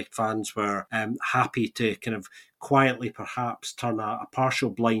Anderlecht fans were happy to kind of quietly perhaps turn a partial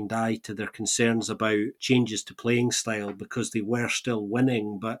blind eye to their concerns about changes to playing style because they were still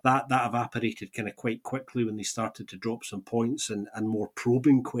winning, but that evaporated kind of quite quickly when they started to drop some points, and more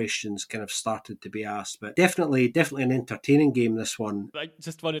probing questions kind of started to be asked. But definitely an entertaining game, this one. I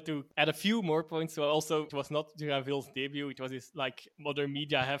just wanted to add a few more points. So also, it was not Duranville's debut. It was his, like modern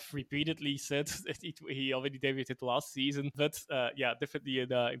media have repeatedly said, he already debuted last season. But definitely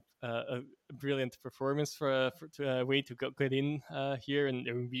a brilliant performance for a way to get in here and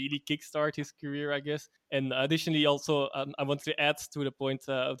really kickstart his career, I guess. And additionally, also I want to add to the point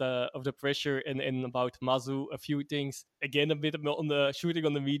of the pressure and about Mazu a few things. Again, a bit on the shooting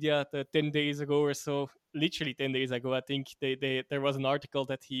on the media. 10 days ago or so, literally 10 days ago, I think there was an article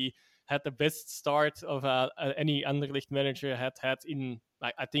that he had the best start of any Anderlecht manager had in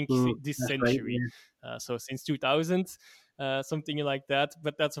I think this century. Right, yeah. So since 2000. Something like that,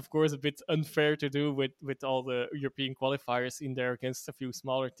 but that's of course a bit unfair to do with all the European qualifiers in there against a few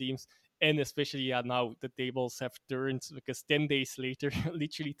smaller teams, and especially now the tables have turned because 10 days later,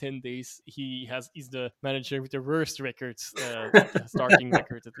 literally 10 days, is the manager with the worst records, starting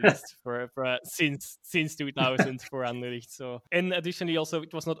record at least for since 2000 for Anderlecht. So, and additionally, also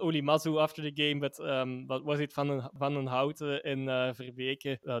it was not only Mazu after the game, but was it Van den Houten and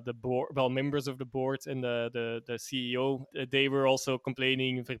Verbeke, the board, members of the board and the CEO. They were also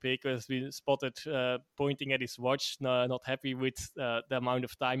complaining. Verbeke has been spotted pointing at his watch, not happy with the amount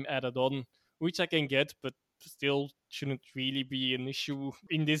of time added on, which I can get, but still shouldn't really be an issue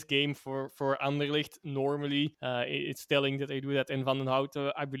in this game for Anderlecht. Normally, it's telling that they do that. And Van den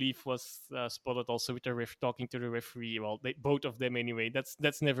Houten, I believe, was spotted also with the talking to the referee. Well, both of them anyway.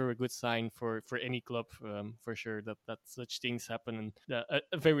 That's never a good sign for any club, for sure. That such things happen, and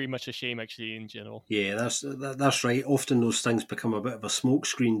very much a shame actually in general. Yeah, that's right. Often those things become a bit of a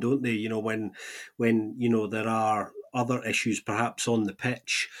smokescreen, don't they? When there are other issues perhaps on the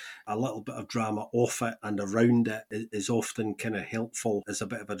pitch, a little bit of drama off it and around it is often kind of helpful as a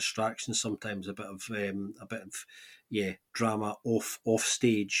bit of a distraction. Sometimes a bit of drama off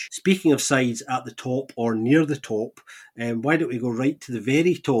stage. Speaking of sides at the top or near the top, why don't we go right to the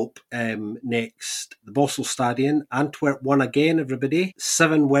very top next? The Bosselstadion. Antwerp won again, everybody.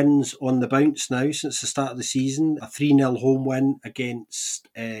 7 wins on the bounce now since the start of the season. A 3-0 home win against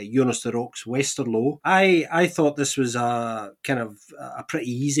Jonas de Rock's Westerlo. I thought this was a kind of a pretty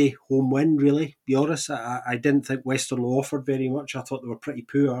easy home win, really, Joris. I didn't think Westerlo offered very much. I thought they were pretty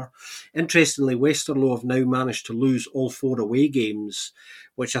poor. Interestingly, Westerlo have now managed to lose all 4 away games,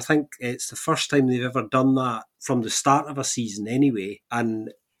 which I think it's the first time they've ever done that from the start of a season anyway.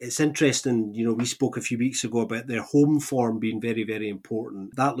 And it's interesting, we spoke a few weeks ago about their home form being very, very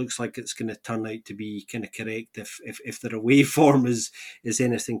important. That looks like it's going to turn out to be kind of correct if their away form is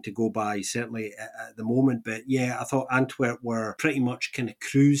anything to go by, certainly at the moment. But yeah, I thought Antwerp were pretty much kind of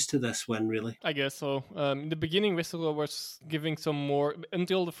cruised to this win, really. I guess so. In the beginning, Westerlo was giving some more,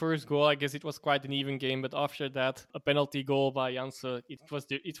 until the first goal. I guess it was quite an even game, but after that, a penalty goal by Janssen, it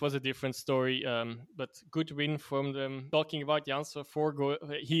was a different story. But good win from them. Talking about Janssen,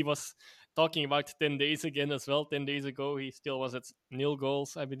 he was talking about 10 days again as well. 10 days ago, he still was at 0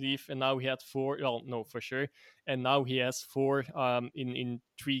 goals, I believe. And now he had 4. Well, no, for sure. And now he has 4 in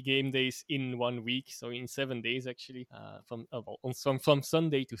 3 game days in 1 week. So in 7 days, actually, from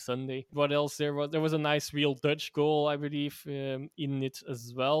Sunday to Sunday. What else? There was a nice real Dutch goal, I believe, in it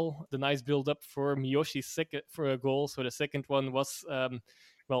as well. The nice build up for Miyoshi's second for a goal. So the second one was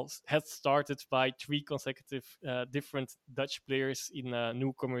had started by 3 consecutive different Dutch players in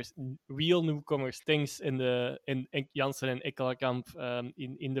real newcomers, things in Janssen and Ekkelenkamp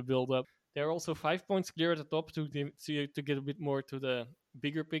in the build-up. There are also 5 points clear at the top to get a bit more to the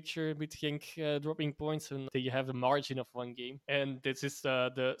bigger picture with Genk dropping points, and you have the margin of 1 game. And this is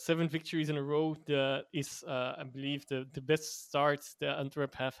the 7 victories in a row. I believe, the best start the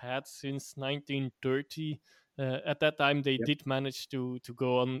Antwerp have had since 1930. At that time, they did manage to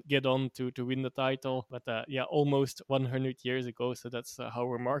get on to win the title, but almost 100 years ago. So that's how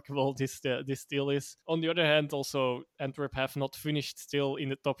remarkable this still is. On the other hand, also Antwerp have not finished still in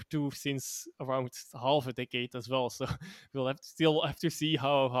the top 2 since around half a decade as well. So we'll still have to see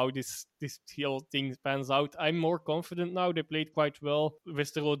how this this whole thing pans out. I'm more confident now. They played quite well.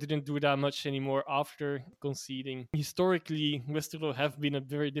 Westerlo didn't do that much anymore after conceding. Historically, Westerlo have been a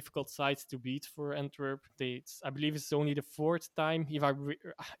very difficult side to beat for Antwerp. I believe it's only the fourth time.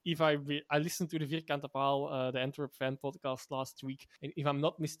 I listened to the Vierkante Paal, the Antwerp fan podcast last week, and if I'm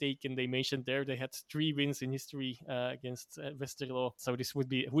not mistaken, they mentioned there they had 3 wins in history against Westerlo. So this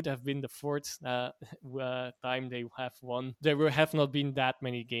would have been the fourth time they have won. There have not been that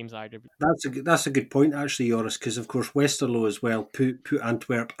many games either. That's a good point actually, Joris, because of course Westerlo as well put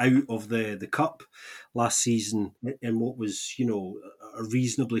Antwerp out of the cup last season in what was a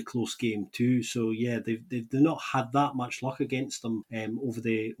reasonably close game too. So yeah, they've not had that much luck against them over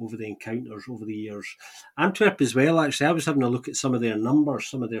the encounters over the years. Antwerp as well. Actually, I was having a look at some of their numbers,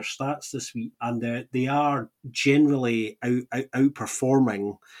 some of their stats this week, and they are generally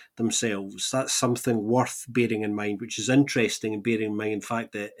outperforming themselves. That's something worth bearing in mind, which is interesting, and bearing in mind in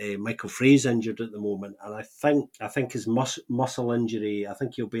fact that Michael Frey's injured at the moment, and I think his muscle injury, I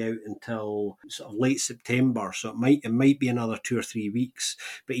think he'll be out until sort of late September, so it might be another 2 or 3 weeks.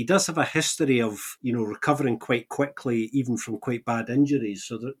 But he does have a history of recovering quite quickly, even from quite bad injuries.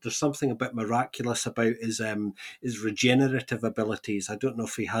 So there's something a bit miraculous about his regenerative abilities. I don't know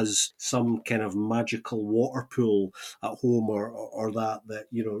if he has some kind of magical water pool at home or that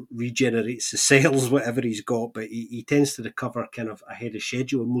regenerates the cells, whatever he's got, but he tends to recover kind of ahead of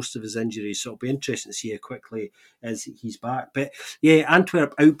schedule in most of his injuries, so it'll be interesting to see how quickly as he's back. But yeah,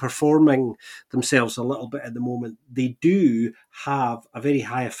 Antwerp outperforming themselves a little bit at the moment. They do have a very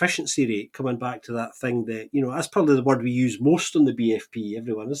high efficiency rate, coming back to that thing that, that's probably the word we use most on the BFP,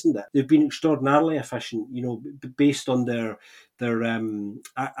 everyone, isn't it? They've been extraordinarily efficient, based on their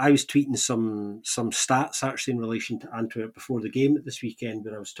I was tweeting some stats actually in relation to Antwerp before the game this weekend,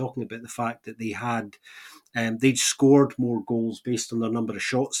 where I was talking about the fact that they'd scored more goals based on their number of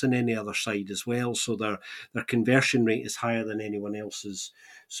shots than any other side as well. So their conversion rate is higher than anyone else's.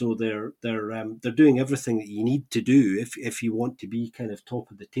 So they're doing everything that you need to do if you want to be kind of top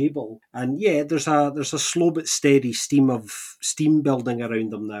of the table. And yeah, there's a slow but steady steam building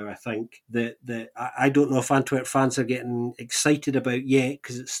around them now. I think that I don't know if Antwerp fans are getting excited about yet,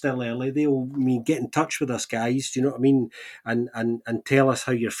 because it's still early. They'll get in touch with us, guys. Do you know what I mean? And tell us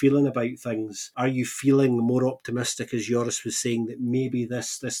how you're feeling about things. Are you feeling more optimistic, as Joris was saying, that maybe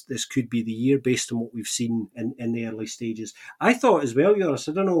this could be the year based on what we've seen in the early stages? I thought as well, Joris,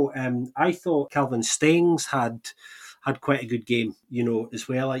 I don't know, I thought Calvin Stengs had quite a good game, as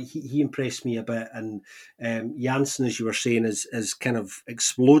well. He impressed me a bit, and Janssen, as you were saying, is kind of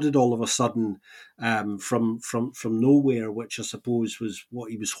exploded all of a sudden from nowhere, which I suppose was what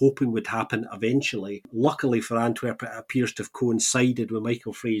he was hoping would happen eventually. Luckily for Antwerp, it appears to have coincided with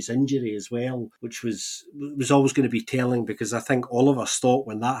Michael Frey's injury as well, which was always going to be telling, because I think all of us thought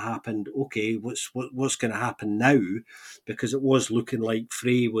when that happened, okay, what's going to happen now? Because it was looking like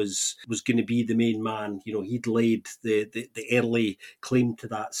Frey was going to be the main man. He'd laid the early claim to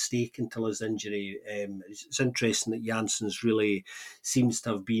that stake until his injury. It's interesting that Janssens really seems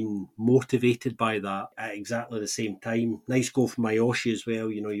to have been motivated by that at exactly the same time. Nice goal from Mayoshi as well.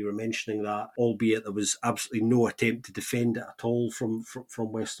 You were mentioning that, albeit there was absolutely no attempt to defend it at all from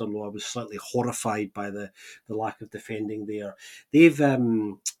Westerlo. I was slightly horrified by the lack of defending there. They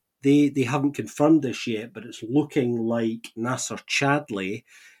haven't confirmed this yet, but it's looking like Nasser Chadley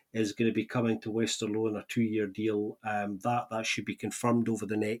is going to be coming to Westerlo on a 2-year deal. That should be confirmed over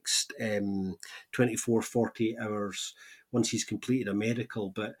the next 24, 48 hours once he's completed a medical,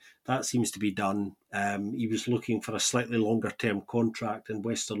 but that seems to be done. He was looking for a slightly longer term contract, and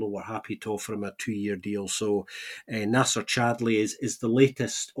Westerlo were happy to offer him a 2-year deal. So Nasser Chadley is the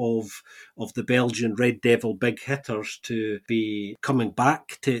latest of the Belgian Red Devil big hitters to be coming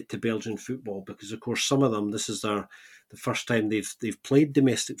back to Belgian football, because of course some of them, this is the first time they've played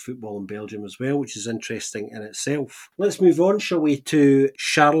domestic football in Belgium as well, which is interesting in itself. Let's move on, shall we, to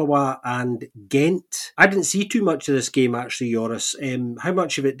Charleroi and Ghent. I didn't see too much of this game actually, Joris. How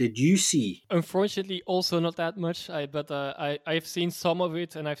much of it did you see? Unfortunately, also not that much. But I've seen some of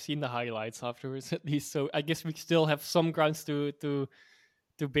it, and I've seen the highlights afterwards at least. So I guess we still have some grounds to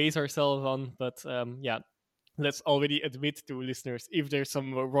base ourselves on. But yeah. Let's already admit to listeners if there's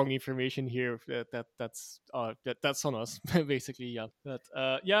some wrong information here that's on us basically. Yeah, but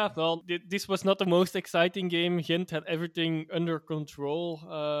well, this was not the most exciting game. Ghent had everything under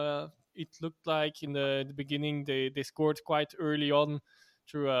control. It looked like in the beginning they scored quite early on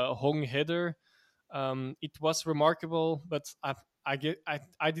through a Hong header. It was remarkable, but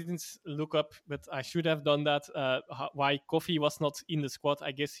I didn't look up, but I should have done that. Why Kofi was not in the squad?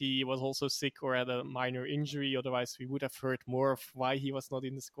 I guess he was also sick or had a minor injury. Otherwise, we would have heard more of why he was not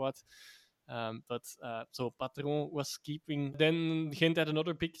in the squad. So Patron was keeping. Then Gent had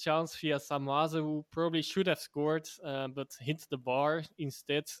another big chance via Samaze, who probably should have scored, but hit the bar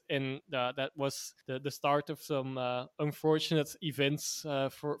instead. And that was the start of some unfortunate events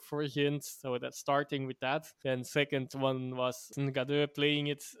for Gent. So that's starting with that. Then second one was Ngade playing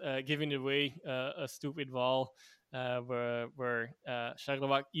it, giving away a stupid ball. Where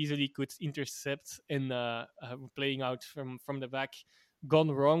Charleroi easily could intercept and playing out from the back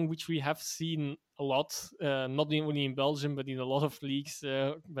gone wrong, which we have seen a lot, not only in Belgium, but in a lot of leagues,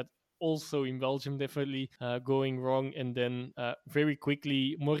 but also in Belgium, definitely going wrong. And then very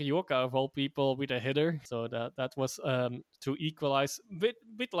quickly, Morioka, of all people, with a header. So that was to equalize,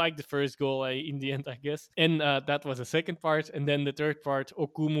 bit like the first goal in the end, I guess. And that was the second part. And then the third part,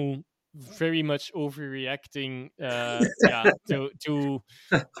 Okumu very much overreacting to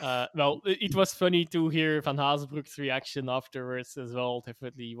well, it was funny to hear Van Hazenbroek's reaction afterwards as well.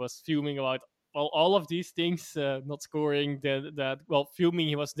 Definitely, he was fuming about all of these things, not scoring. Fuming.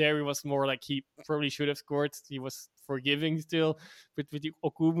 He was there. He was more like he probably should have scored. He was forgiving still, but with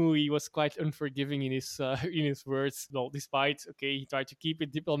Okumu, he was quite unforgiving in his in his words. Well, despite he tried to keep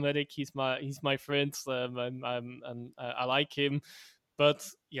it diplomatic. He's my friend, and I like him. But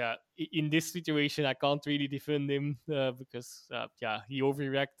yeah, in this situation, I can't really defend him because he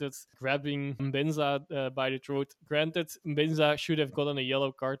overreacted, grabbing Mbenza by the throat. Granted, Mbenza should have gotten a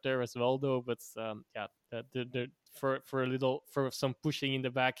yellow card there as well, though. But for some pushing in the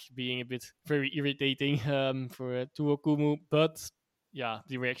back being a bit very irritating for Tuokumu. But yeah,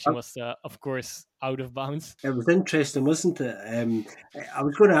 the reaction was of course out of bounds. It was interesting, wasn't it? I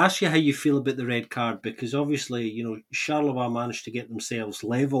was going to ask you how you feel about the red card because obviously, Charleroi managed to get themselves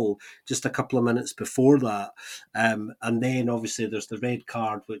level just a couple of minutes before that, and then obviously there's the red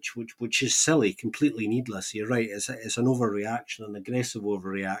card, which is silly, completely needless. You're right; it's an overreaction, an aggressive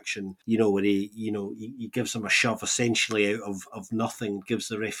overreaction. Where he gives them a shove essentially out of nothing, gives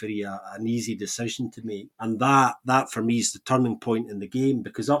the referee an easy decision to make, and that for me is the turning point in the game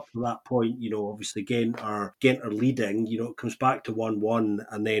because up to that point, obviously Ghent are leading, it comes back to 1-1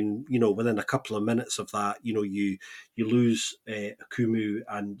 and then, within a couple of minutes of that, you lose Akumu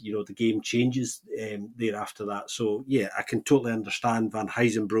and, the game changes there after that. So, yeah, I can totally understand Van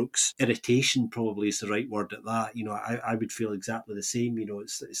Huyzenbroek's irritation probably is the right word at that. I would feel exactly the same.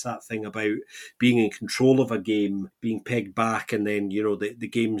 It's that thing about being in control of a game, being pegged back and then, the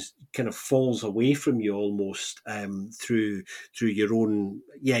game kind of falls away from you almost through your own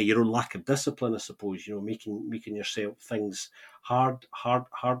lack of discipline, I suppose, making yourself things hard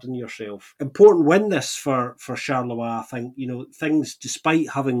on yourself. Important win this for Charleroi, I think. Things, despite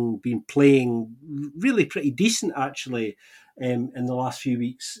having been playing really pretty decent actually in the last few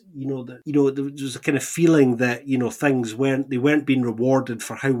weeks, there was a kind of feeling that things weren't being rewarded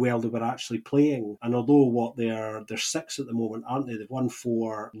for how well they were actually playing. And although they're sixth at the moment, aren't they? They've won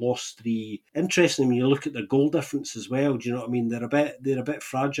 4, lost 3. Interesting when you look at their goal difference as well. Do you know what I mean? They're a bit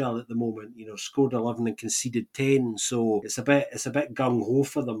fragile at the moment. Scored 11 and conceded 10, so it's a bit gung ho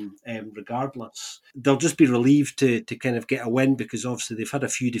for them. Regardless, they'll just be relieved to kind of get a win because obviously they've had a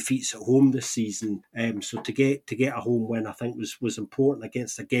few defeats at home this season. So to get a home win, I think was important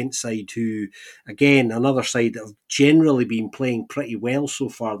against a Ghent side who, again, another side that have generally been playing pretty well so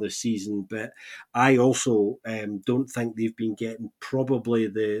far this season. But I also don't think they've been getting probably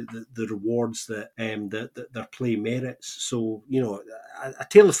the rewards that their play merits. So a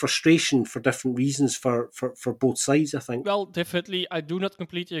tale of frustration for different reasons for both sides, I think. Well, definitely, I do not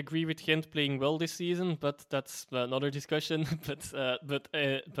completely agree with Gent playing well this season, but that's another discussion. but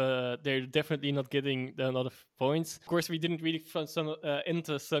they're definitely not getting a lot of points. Of course, we didn't really end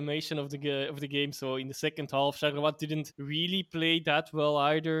the summation of the game. So in the second half, Charleroi didn't really play that well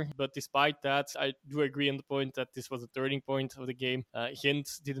either. But despite that, I do agree on the point that this was a turning point of the game. Gent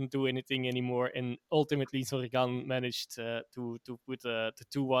didn't do anything anymore, and ultimately Zorgan managed to put the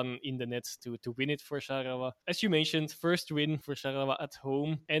 2-1 in the net to win it for Charleroi. As you mentioned, first win for Charleroi at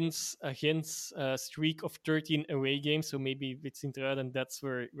home ends Gent's streak of 13 away games. So maybe with Sint-Truiden, that's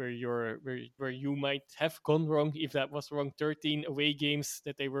where you might have gone wrong if that was wrong. 13 away games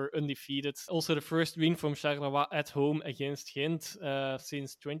that they were undefeated. Also the first win from Charleroi at home against Gent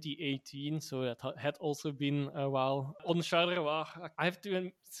since 2018. So that had also been a while. On Charleroi, I have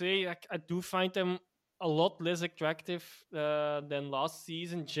to say I do find them a lot less attractive than last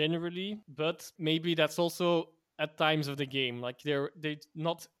season generally, but maybe that's also at times of the game. Like they're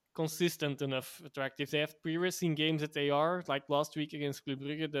not consistent enough attractive. They have pre-racing games that they are, like last week against Club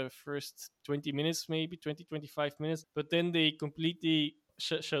Brugge, the first 20 minutes, maybe 20, 25 minutes, but then they completely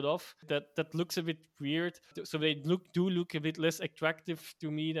shut off. That looks a bit weird. So they do look a bit less attractive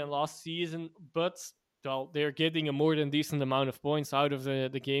to me than last season, but well, they're getting a more than decent amount of points out of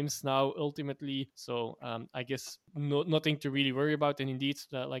the games now, ultimately. So I guess nothing to really worry about. And indeed,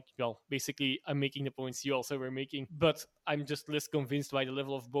 basically, I'm making the points you also were making, but I'm just less convinced by the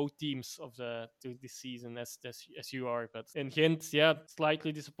level of both teams of this season as you are. But in Ghent, yeah,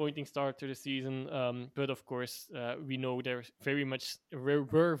 slightly disappointing start to the season. But of course, we know they're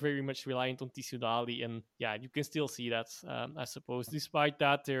were very much reliant on Tissoudali, and yeah, you can still see that. I suppose, despite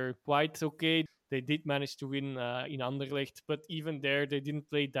that, they're quite okay. They did manage to win in Anderlecht, but even there, they didn't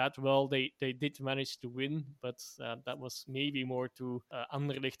play that well. They did manage to win, but that was maybe more to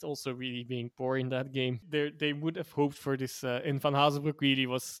Anderlecht also really being poor in that game. They would have hoped for this, and Van Hazenbroek really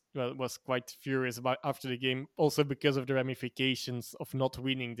was quite furious about after the game, also because of the ramifications of not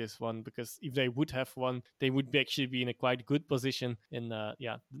winning this one. Because if they would have won, they would actually be in a quite good position. And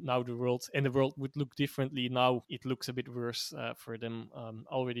now the world would look differently. Now it looks a bit worse for them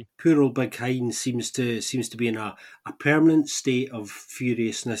already. Poor old Big Hein seems to be in a permanent state of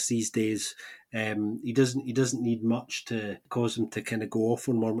furiousness these days. He doesn't need much to cause him to kind of go off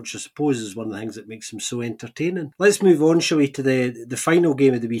on one, which I suppose is one of the things that makes him so entertaining. Let's move on, shall we, to the final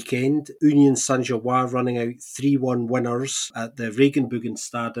game of the weekend. Union Saint-Gilloise running out 3-1 winners at the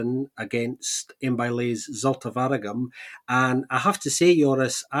Regenbogenstadion against Mbaile's Zulte Waregem. And I have to say,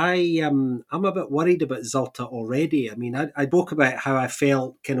 Joris, I'm a bit worried about Zulte already. I mean, I spoke about how I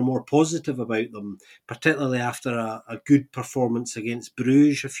felt kind of more positive about them, particularly after a good performance against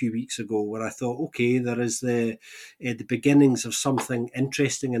Bruges a few weeks ago, where I thought, okay, there is the beginnings of something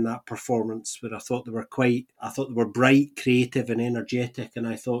interesting in that performance. Where I thought they were bright, creative, and energetic, and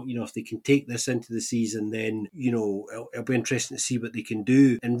I thought, if they can take this into the season, then it'll be interesting to see what they can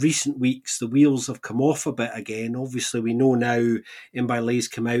do. In recent weeks, the wheels have come off a bit again. Obviously, we know now Mbaile's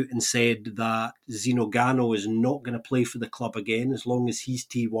come out and said that Zino Gano is not going to play for the club again as long as he's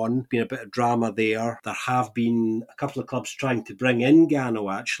T1. Been a bit of drama there. There have been a couple of clubs trying to bring in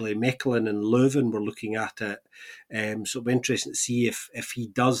Gano, actually. Mechelen and Leuven were looking at it. So it'll be interesting to see if he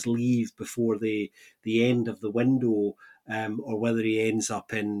does leave before the end of the window. Or whether he ends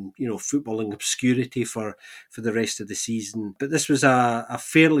up in footballing obscurity for the rest of the season. But this was a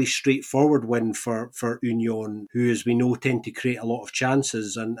fairly straightforward win for Union, who, as we know, tend to create a lot of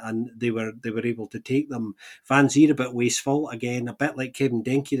chances, and they were able to take them. Van Zier a bit wasteful again, a bit like Kevin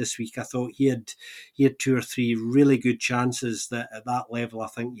Denke this week. I thought he had 2 or 3 really good chances that at that level I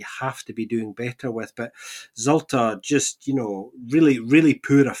think you have to be doing better with. But Zulte just really, really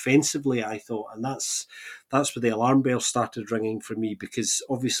poor offensively, I thought, and that's where the alarm bell started ringing for me, because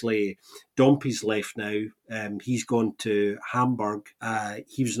obviously Dompe's left now. He's gone to Hamburg.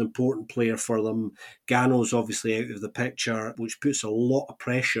 He was an important player for them. Gano's obviously out of the picture, which puts a lot of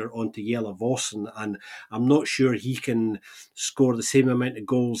pressure onto Jelle Vossen, and I'm not sure he can score the same amount of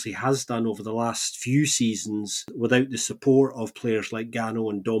goals he has done over the last few seasons without the support of players like Gano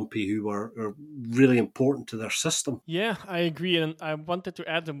and Dompe, who are really important to their system. Yeah, I agree, and I wanted to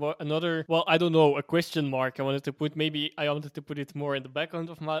add another, I don't know, a question mark. I wanted to put it more in the background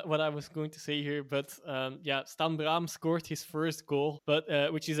of what I was going to say here, but Stan Braam scored his first goal, but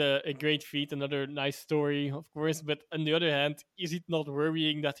which is a great feat, another nice story, of course. But on the other hand, is it not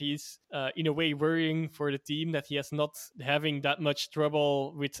worrying that he's in a way worrying for the team that he has not having that much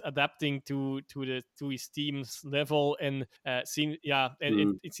trouble with adapting to his team's level, and it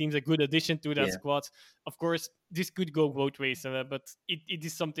seems a good addition to that squad. Of course, this could go both ways, but it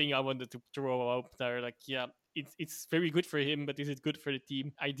is something I wanted to throw out there. Like, it's very good for him, but is it good for the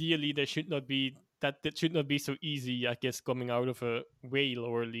team? Ideally, there should not be that should not be so easy, I guess, coming out of a way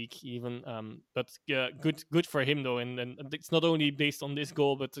lower league even. But good for him though, and it's not only based on this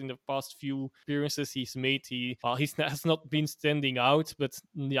goal, but in the past few appearances he's made, he has not been standing out, but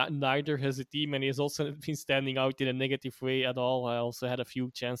neither has the team, and he has also been standing out in a negative way at all. I also had a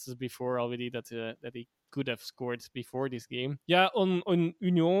few chances before already that he could have scored before this game. Yeah, on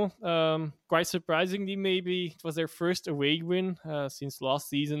Union, quite surprisingly, maybe it was their first away win since last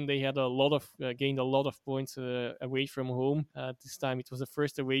season. They had gained a lot of points away from home. This time it was the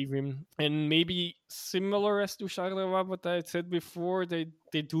first away win, and maybe similar as to Charleroi, what I said before, they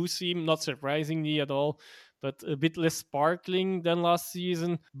do seem, not surprisingly at all, but a bit less sparkling than last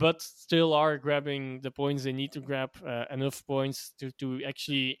season, but still are grabbing the points they need to grab, enough points to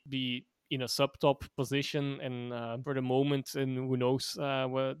actually be in a sub-top position, and for the moment, and who knows,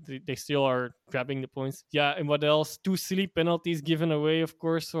 they still are grabbing the points. Yeah, and what else? 2 silly penalties given away, of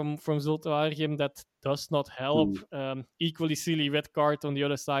course, from Zulte Waregem. That does not help. Equally silly red card on the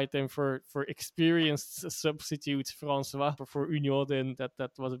other side, and for experienced substitute Francois for Union, then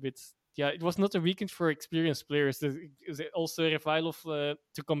that was a bit. Yeah, it was not a weekend for experienced players. Also, Refailov,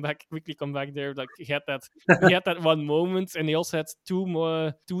 to quickly come back there, like he had that one moment, and he also had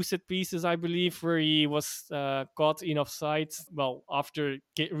two set pieces, I believe, where he was caught in offside. Well, after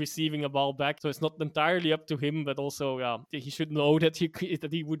receiving a ball back, so it's not entirely up to him, but also he should know that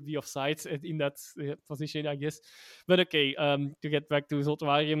he would be offside in that position, I guess. But okay, to get back to Zulte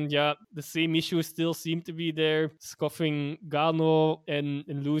Waregem, yeah, the same issues still seem to be there. Scoffing Gano and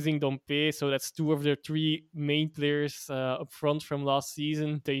losing Dompe, so that's 2 of their 3 main players up front from last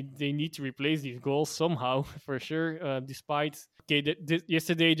season. They need to replace these goals somehow, for sure. Despite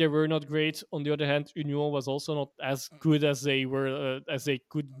yesterday they were not great. On the other hand, Union was also not as good as they were,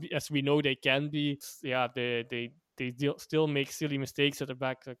 as we know they can be. Yeah, they still make silly mistakes at the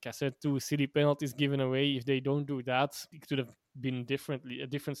back. Like I said, 2 silly penalties given away. If they don't do that, it could have been a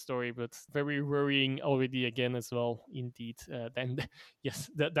different story, but very worrying already again as well, indeed. Then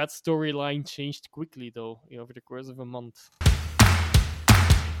yes, that storyline changed quickly though, over the course of a month.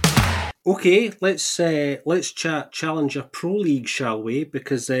 Okay, let's chat Challenger Pro League, shall we?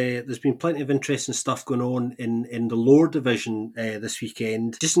 Because there's been plenty of interesting stuff going on in the lower division this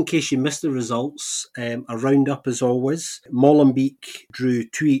weekend. Just in case you missed the results, a roundup as always. Molenbeek drew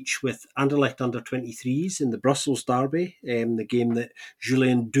 2 each with Anderlecht under-23s in the Brussels derby, the game that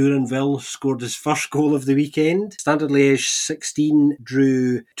Julien Duranville scored his first goal of the weekend. Standard Liège 16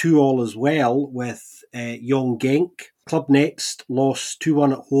 drew 2-2 as well with Jong Genk. Club Next lost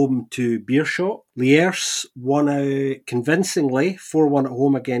 2-1 at home to Beerschot. Liers won out convincingly 4-1 at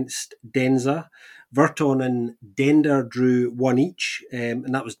home against Denza. Verton and Dender drew 1 each,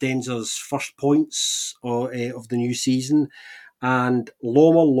 and that was Denza's first points of the new season. And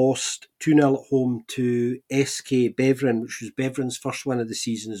Loma lost 2-0 at home to SK Beveren, which was Beveren's first win of the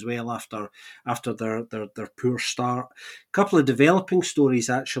season as well after their poor start. A couple of developing stories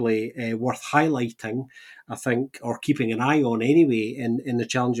actually worth highlighting, I think, or keeping an eye on anyway in the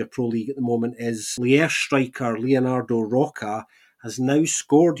Challenger Pro League at the moment is Liège striker Leonardo Roca has now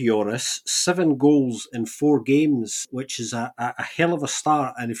scored, Joris, 7 goals in 4 games, which is a hell of a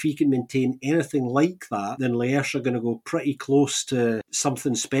start. And if he can maintain anything like that, then Liège are going to go pretty close to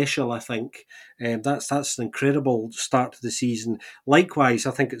something special, I think. That's an incredible start to the season. Likewise,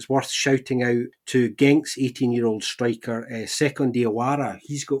 I think it's worth shouting out to Genk's 18-year-old striker, Sekon Diawara.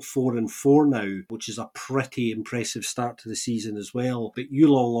 He's got 4 and 4 now, which is a pretty impressive start to the season as well. But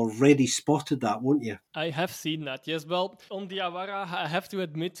you'll all already spotted that, won't you? I have seen that, yes. Well, on Diawara, I have to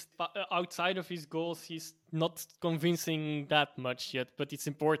admit, outside of his goals, he's not convincing that much yet, but it's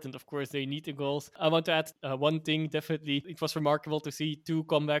important. Of course, they need the goals. I want to add one thing, definitely. It was remarkable to see 2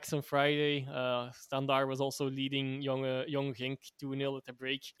 comebacks on Friday. Standard was also leading Young Genk 2-0 at the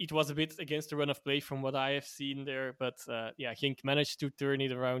break. It was a bit against the run of play from what I have seen there, but Genk managed to turn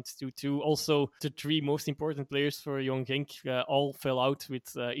it around 2-2. Also, the 3 most important players for Young Genk all fell out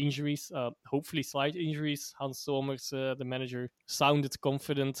with injuries, hopefully slight injuries. Hans Somers, the manager, sounded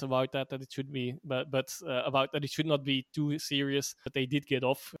confident about that it should be, but about that it should not be too serious. But they did get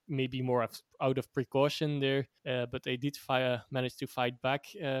off, maybe more out of precaution there. But they did manage to fight back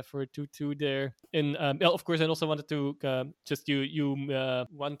for a 2-2 there. And of course, I also wanted to you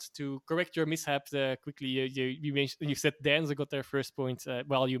want to correct your mishap quickly. You said Danza got their first point.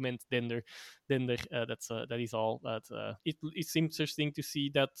 Well, you meant Dender. That is all. But it's interesting to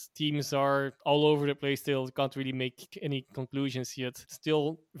see that teams are all over the place. Still can't really make any conclusions yet.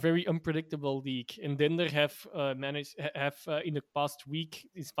 Still very unpredictable league. And Dender have managed in the past week,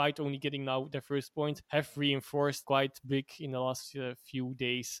 despite only getting now their first point, have reinforced quite big in the last few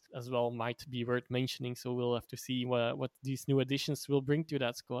days as well. Might be worth mentioning. So we'll have to see what these new additions will bring to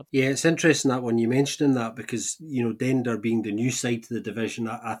that squad. Yeah, it's interesting that one you mentioned that because, Dender being the new side to the division,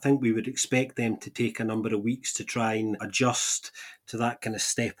 I think we would expect them to take a number of weeks to try and adjust to that kind of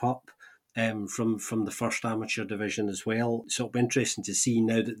step up from the first amateur division as well. So it'll be interesting to see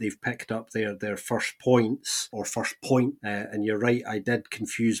now that they've picked up their first points or first point. And you're right, I did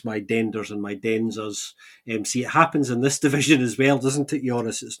confuse my Denders and my Denzas. See, it happens in this division as well, doesn't it,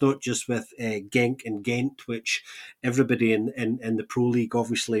 Joris? It's not just with Genk and Ghent, which everybody in the Pro League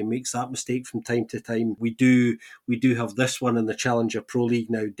obviously makes that mistake from time to time. We do have this one in the Challenger Pro League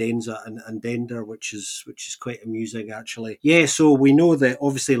now, Denza and Dender, which is quite amusing actually. Yeah, so we know that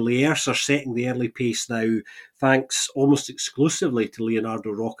obviously Liers are setting the early pace now thanks almost exclusively to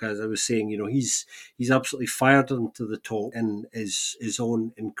Leonardo Rocca. As I was saying, he's absolutely fired into the top in his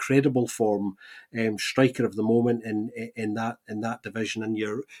own incredible form, striker of the moment in that division. And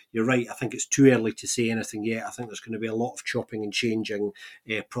you're right. I think it's too early to say anything yet. I think there's going to be a lot of chopping and changing,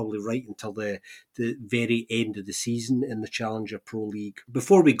 probably right until the very end of the season in the Challenger Pro League.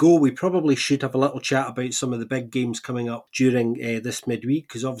 Before we go, we probably should have a little chat about some of the big games coming up during this midweek,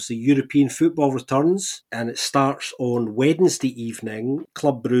 because obviously European football returns and it starts on Wednesday evening.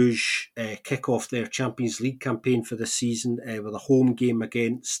 Club Brugge kick off their Champions League campaign for this season with a home game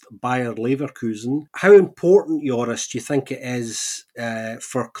against Bayer Leverkusen. How important, Joris, do you think it is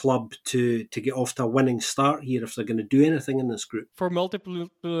for club to get off to a winning start here if they're going to do anything in this group? For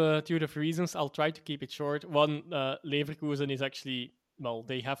multitude of reasons, I'll try to keep it short. One, Leverkusen is actually, well,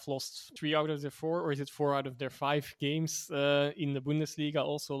 they have lost 3 out of their 4, or is it 4 out of their 5 games in the Bundesliga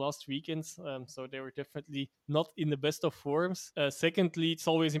also last weekend. So they were definitely not in the best of forms. Secondly, it's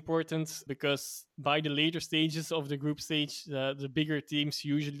always important because by the later stages of the group stage, the bigger teams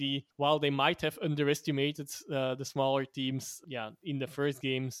usually, while they might have underestimated the smaller teams, in the first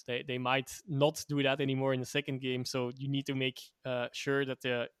games, they might not do that anymore in the second game. So you need to make sure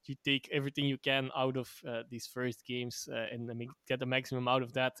that you take everything you can out of these first games and get the maximum out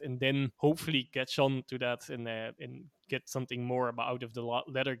of that, and then hopefully catch on to that and get something more out of the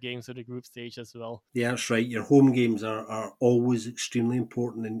latter games of the group stage as well. Yeah, that's right. Your home games are always extremely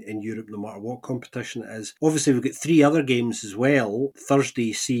important in Europe, no matter what competition it is. Obviously, we've got 3 other games as well.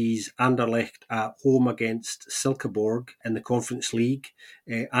 Thursday sees Anderlecht at home against Silkeborg in the Conference League.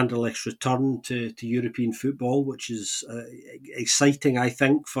 Anderlecht's return to European football, which is exciting, I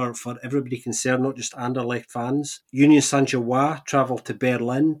think, for everybody concerned, not just Anderlecht fans. Union Saint-Gilloise travel to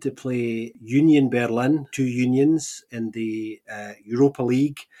Berlin to play Union Berlin, 2 unions in the Europa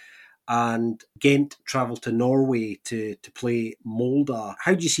League, and Ghent travel to Norway to play Molde.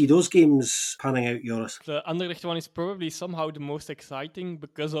 How do you see those games panning out, Joris? The Anderlecht one is probably somehow the most exciting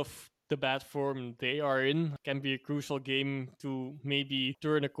because of the bad form they are in. Can be a crucial game to maybe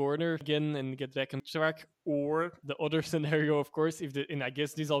turn a corner again and get back on track. Or the other scenario, of course, and I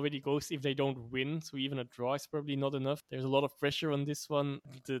guess this already goes if they don't win, so even a draw is probably not enough. There's a lot of pressure on this one.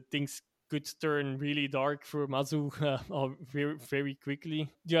 The things could turn really dark for Mazu very, very quickly.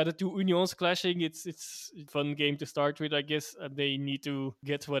 Yeah, the 2 Unions clashing, it's a fun game to start with, I guess. They need to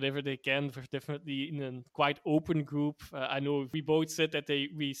get whatever they can, definitely in a quite open group. I know we both said that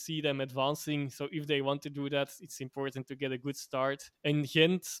we see them advancing, so if they want to do that, it's important to get a good start. And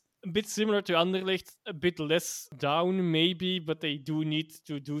Ghent, a bit similar to Anderlecht, a bit less down maybe, but they do need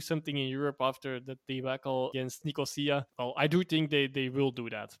to do something in Europe after the debacle against Nicosia. Well, I do think they will do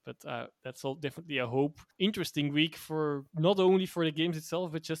that, but that's all definitely a hope. Interesting week for not only for the games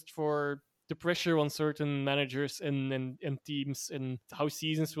itself, but just for the pressure on certain managers and teams and how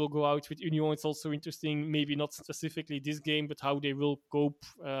seasons will go out with Union. It's also interesting, maybe not specifically this game, but how they will cope.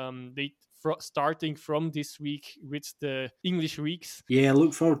 Starting from this week with the English weeks. Yeah, I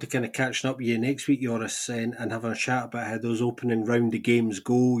look forward to kind of catching up with you next week, Joris, and having a chat about how those opening round of games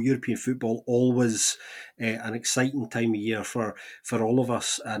go. European football, always an exciting time of year for all of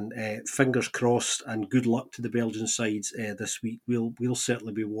us, and fingers crossed and good luck to the Belgian sides this week. We'll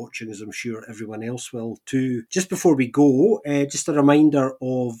certainly be watching, as I'm sure everyone else will too. Just before we go, just a reminder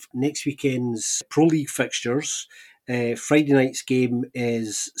of next weekend's Pro League fixtures. Friday night's game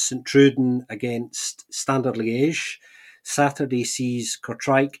is St Truiden against Standard Liège. Saturday sees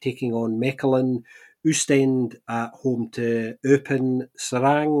Kortrijk taking on Mechelen. Oostende at home to Eupen.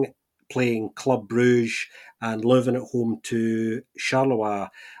 Seraing playing Club Brugge, and Leuven at home to Charleroi.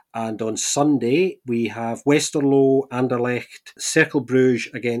 And on Sunday, we have Westerlo, Anderlecht, Cercle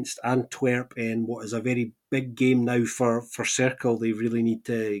Brugge against Antwerp in what is a very big game now for Cercle. They really need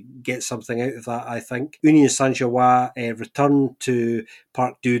to get something out of that, I think. Union Saint-Gilloise return to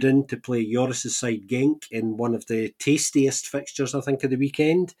Parc Durin to play Joris' side Genk in one of the tastiest fixtures, I think, of the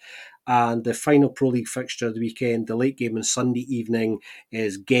weekend. And the final Pro League fixture of the weekend, the late game on Sunday evening,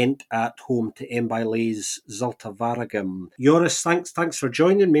 is Ghent at home to Mbaile's Zulte Waregem. Joris, thanks for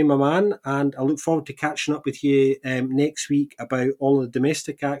joining me, my man, and I look forward to catching up with you next week about all of the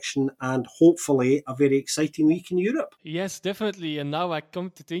domestic action and hopefully a very exciting week in Europe. Yes, definitely. And now I come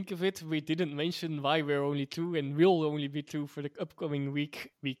to think of it, we didn't mention why we're only 2 and will only be 2 for the upcoming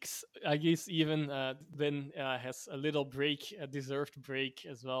weeks. I guess even Ben has a little break, a deserved break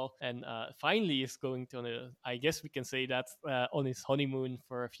as well. And finally is going to, I guess we can say that, on his honeymoon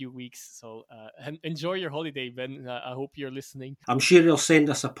for a few weeks. So enjoy your holiday, Ben. I hope you're listening. I'm sure he'll send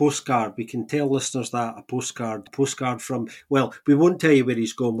us a postcard. We can tell listeners that, a postcard from, well, we won't tell you where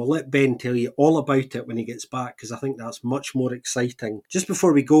he's going. We'll let Ben tell you all about it when he gets gets back, because I think that's much more exciting. Just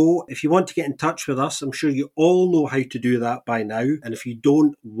before we go, if you want to get in touch with us, I'm sure you all know how to do that by now. And if you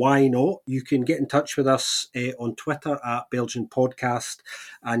don't, why not? You can get in touch with us on Twitter at Belgian Podcast,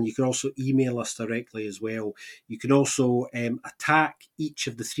 and you can also email us directly as well. You can also attack each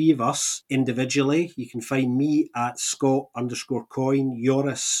of the three of us individually. You can find me at Scott_Coin,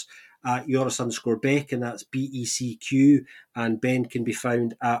 Joris at Joris_Beck, and that's BECQ, and Ben can be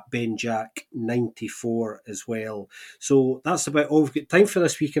found at BenJack94 as well. So that's about all we've got time for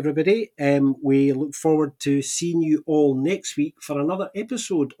this week, everybody. We look forward to seeing you all next week for another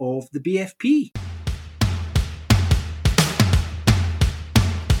episode of the BFP.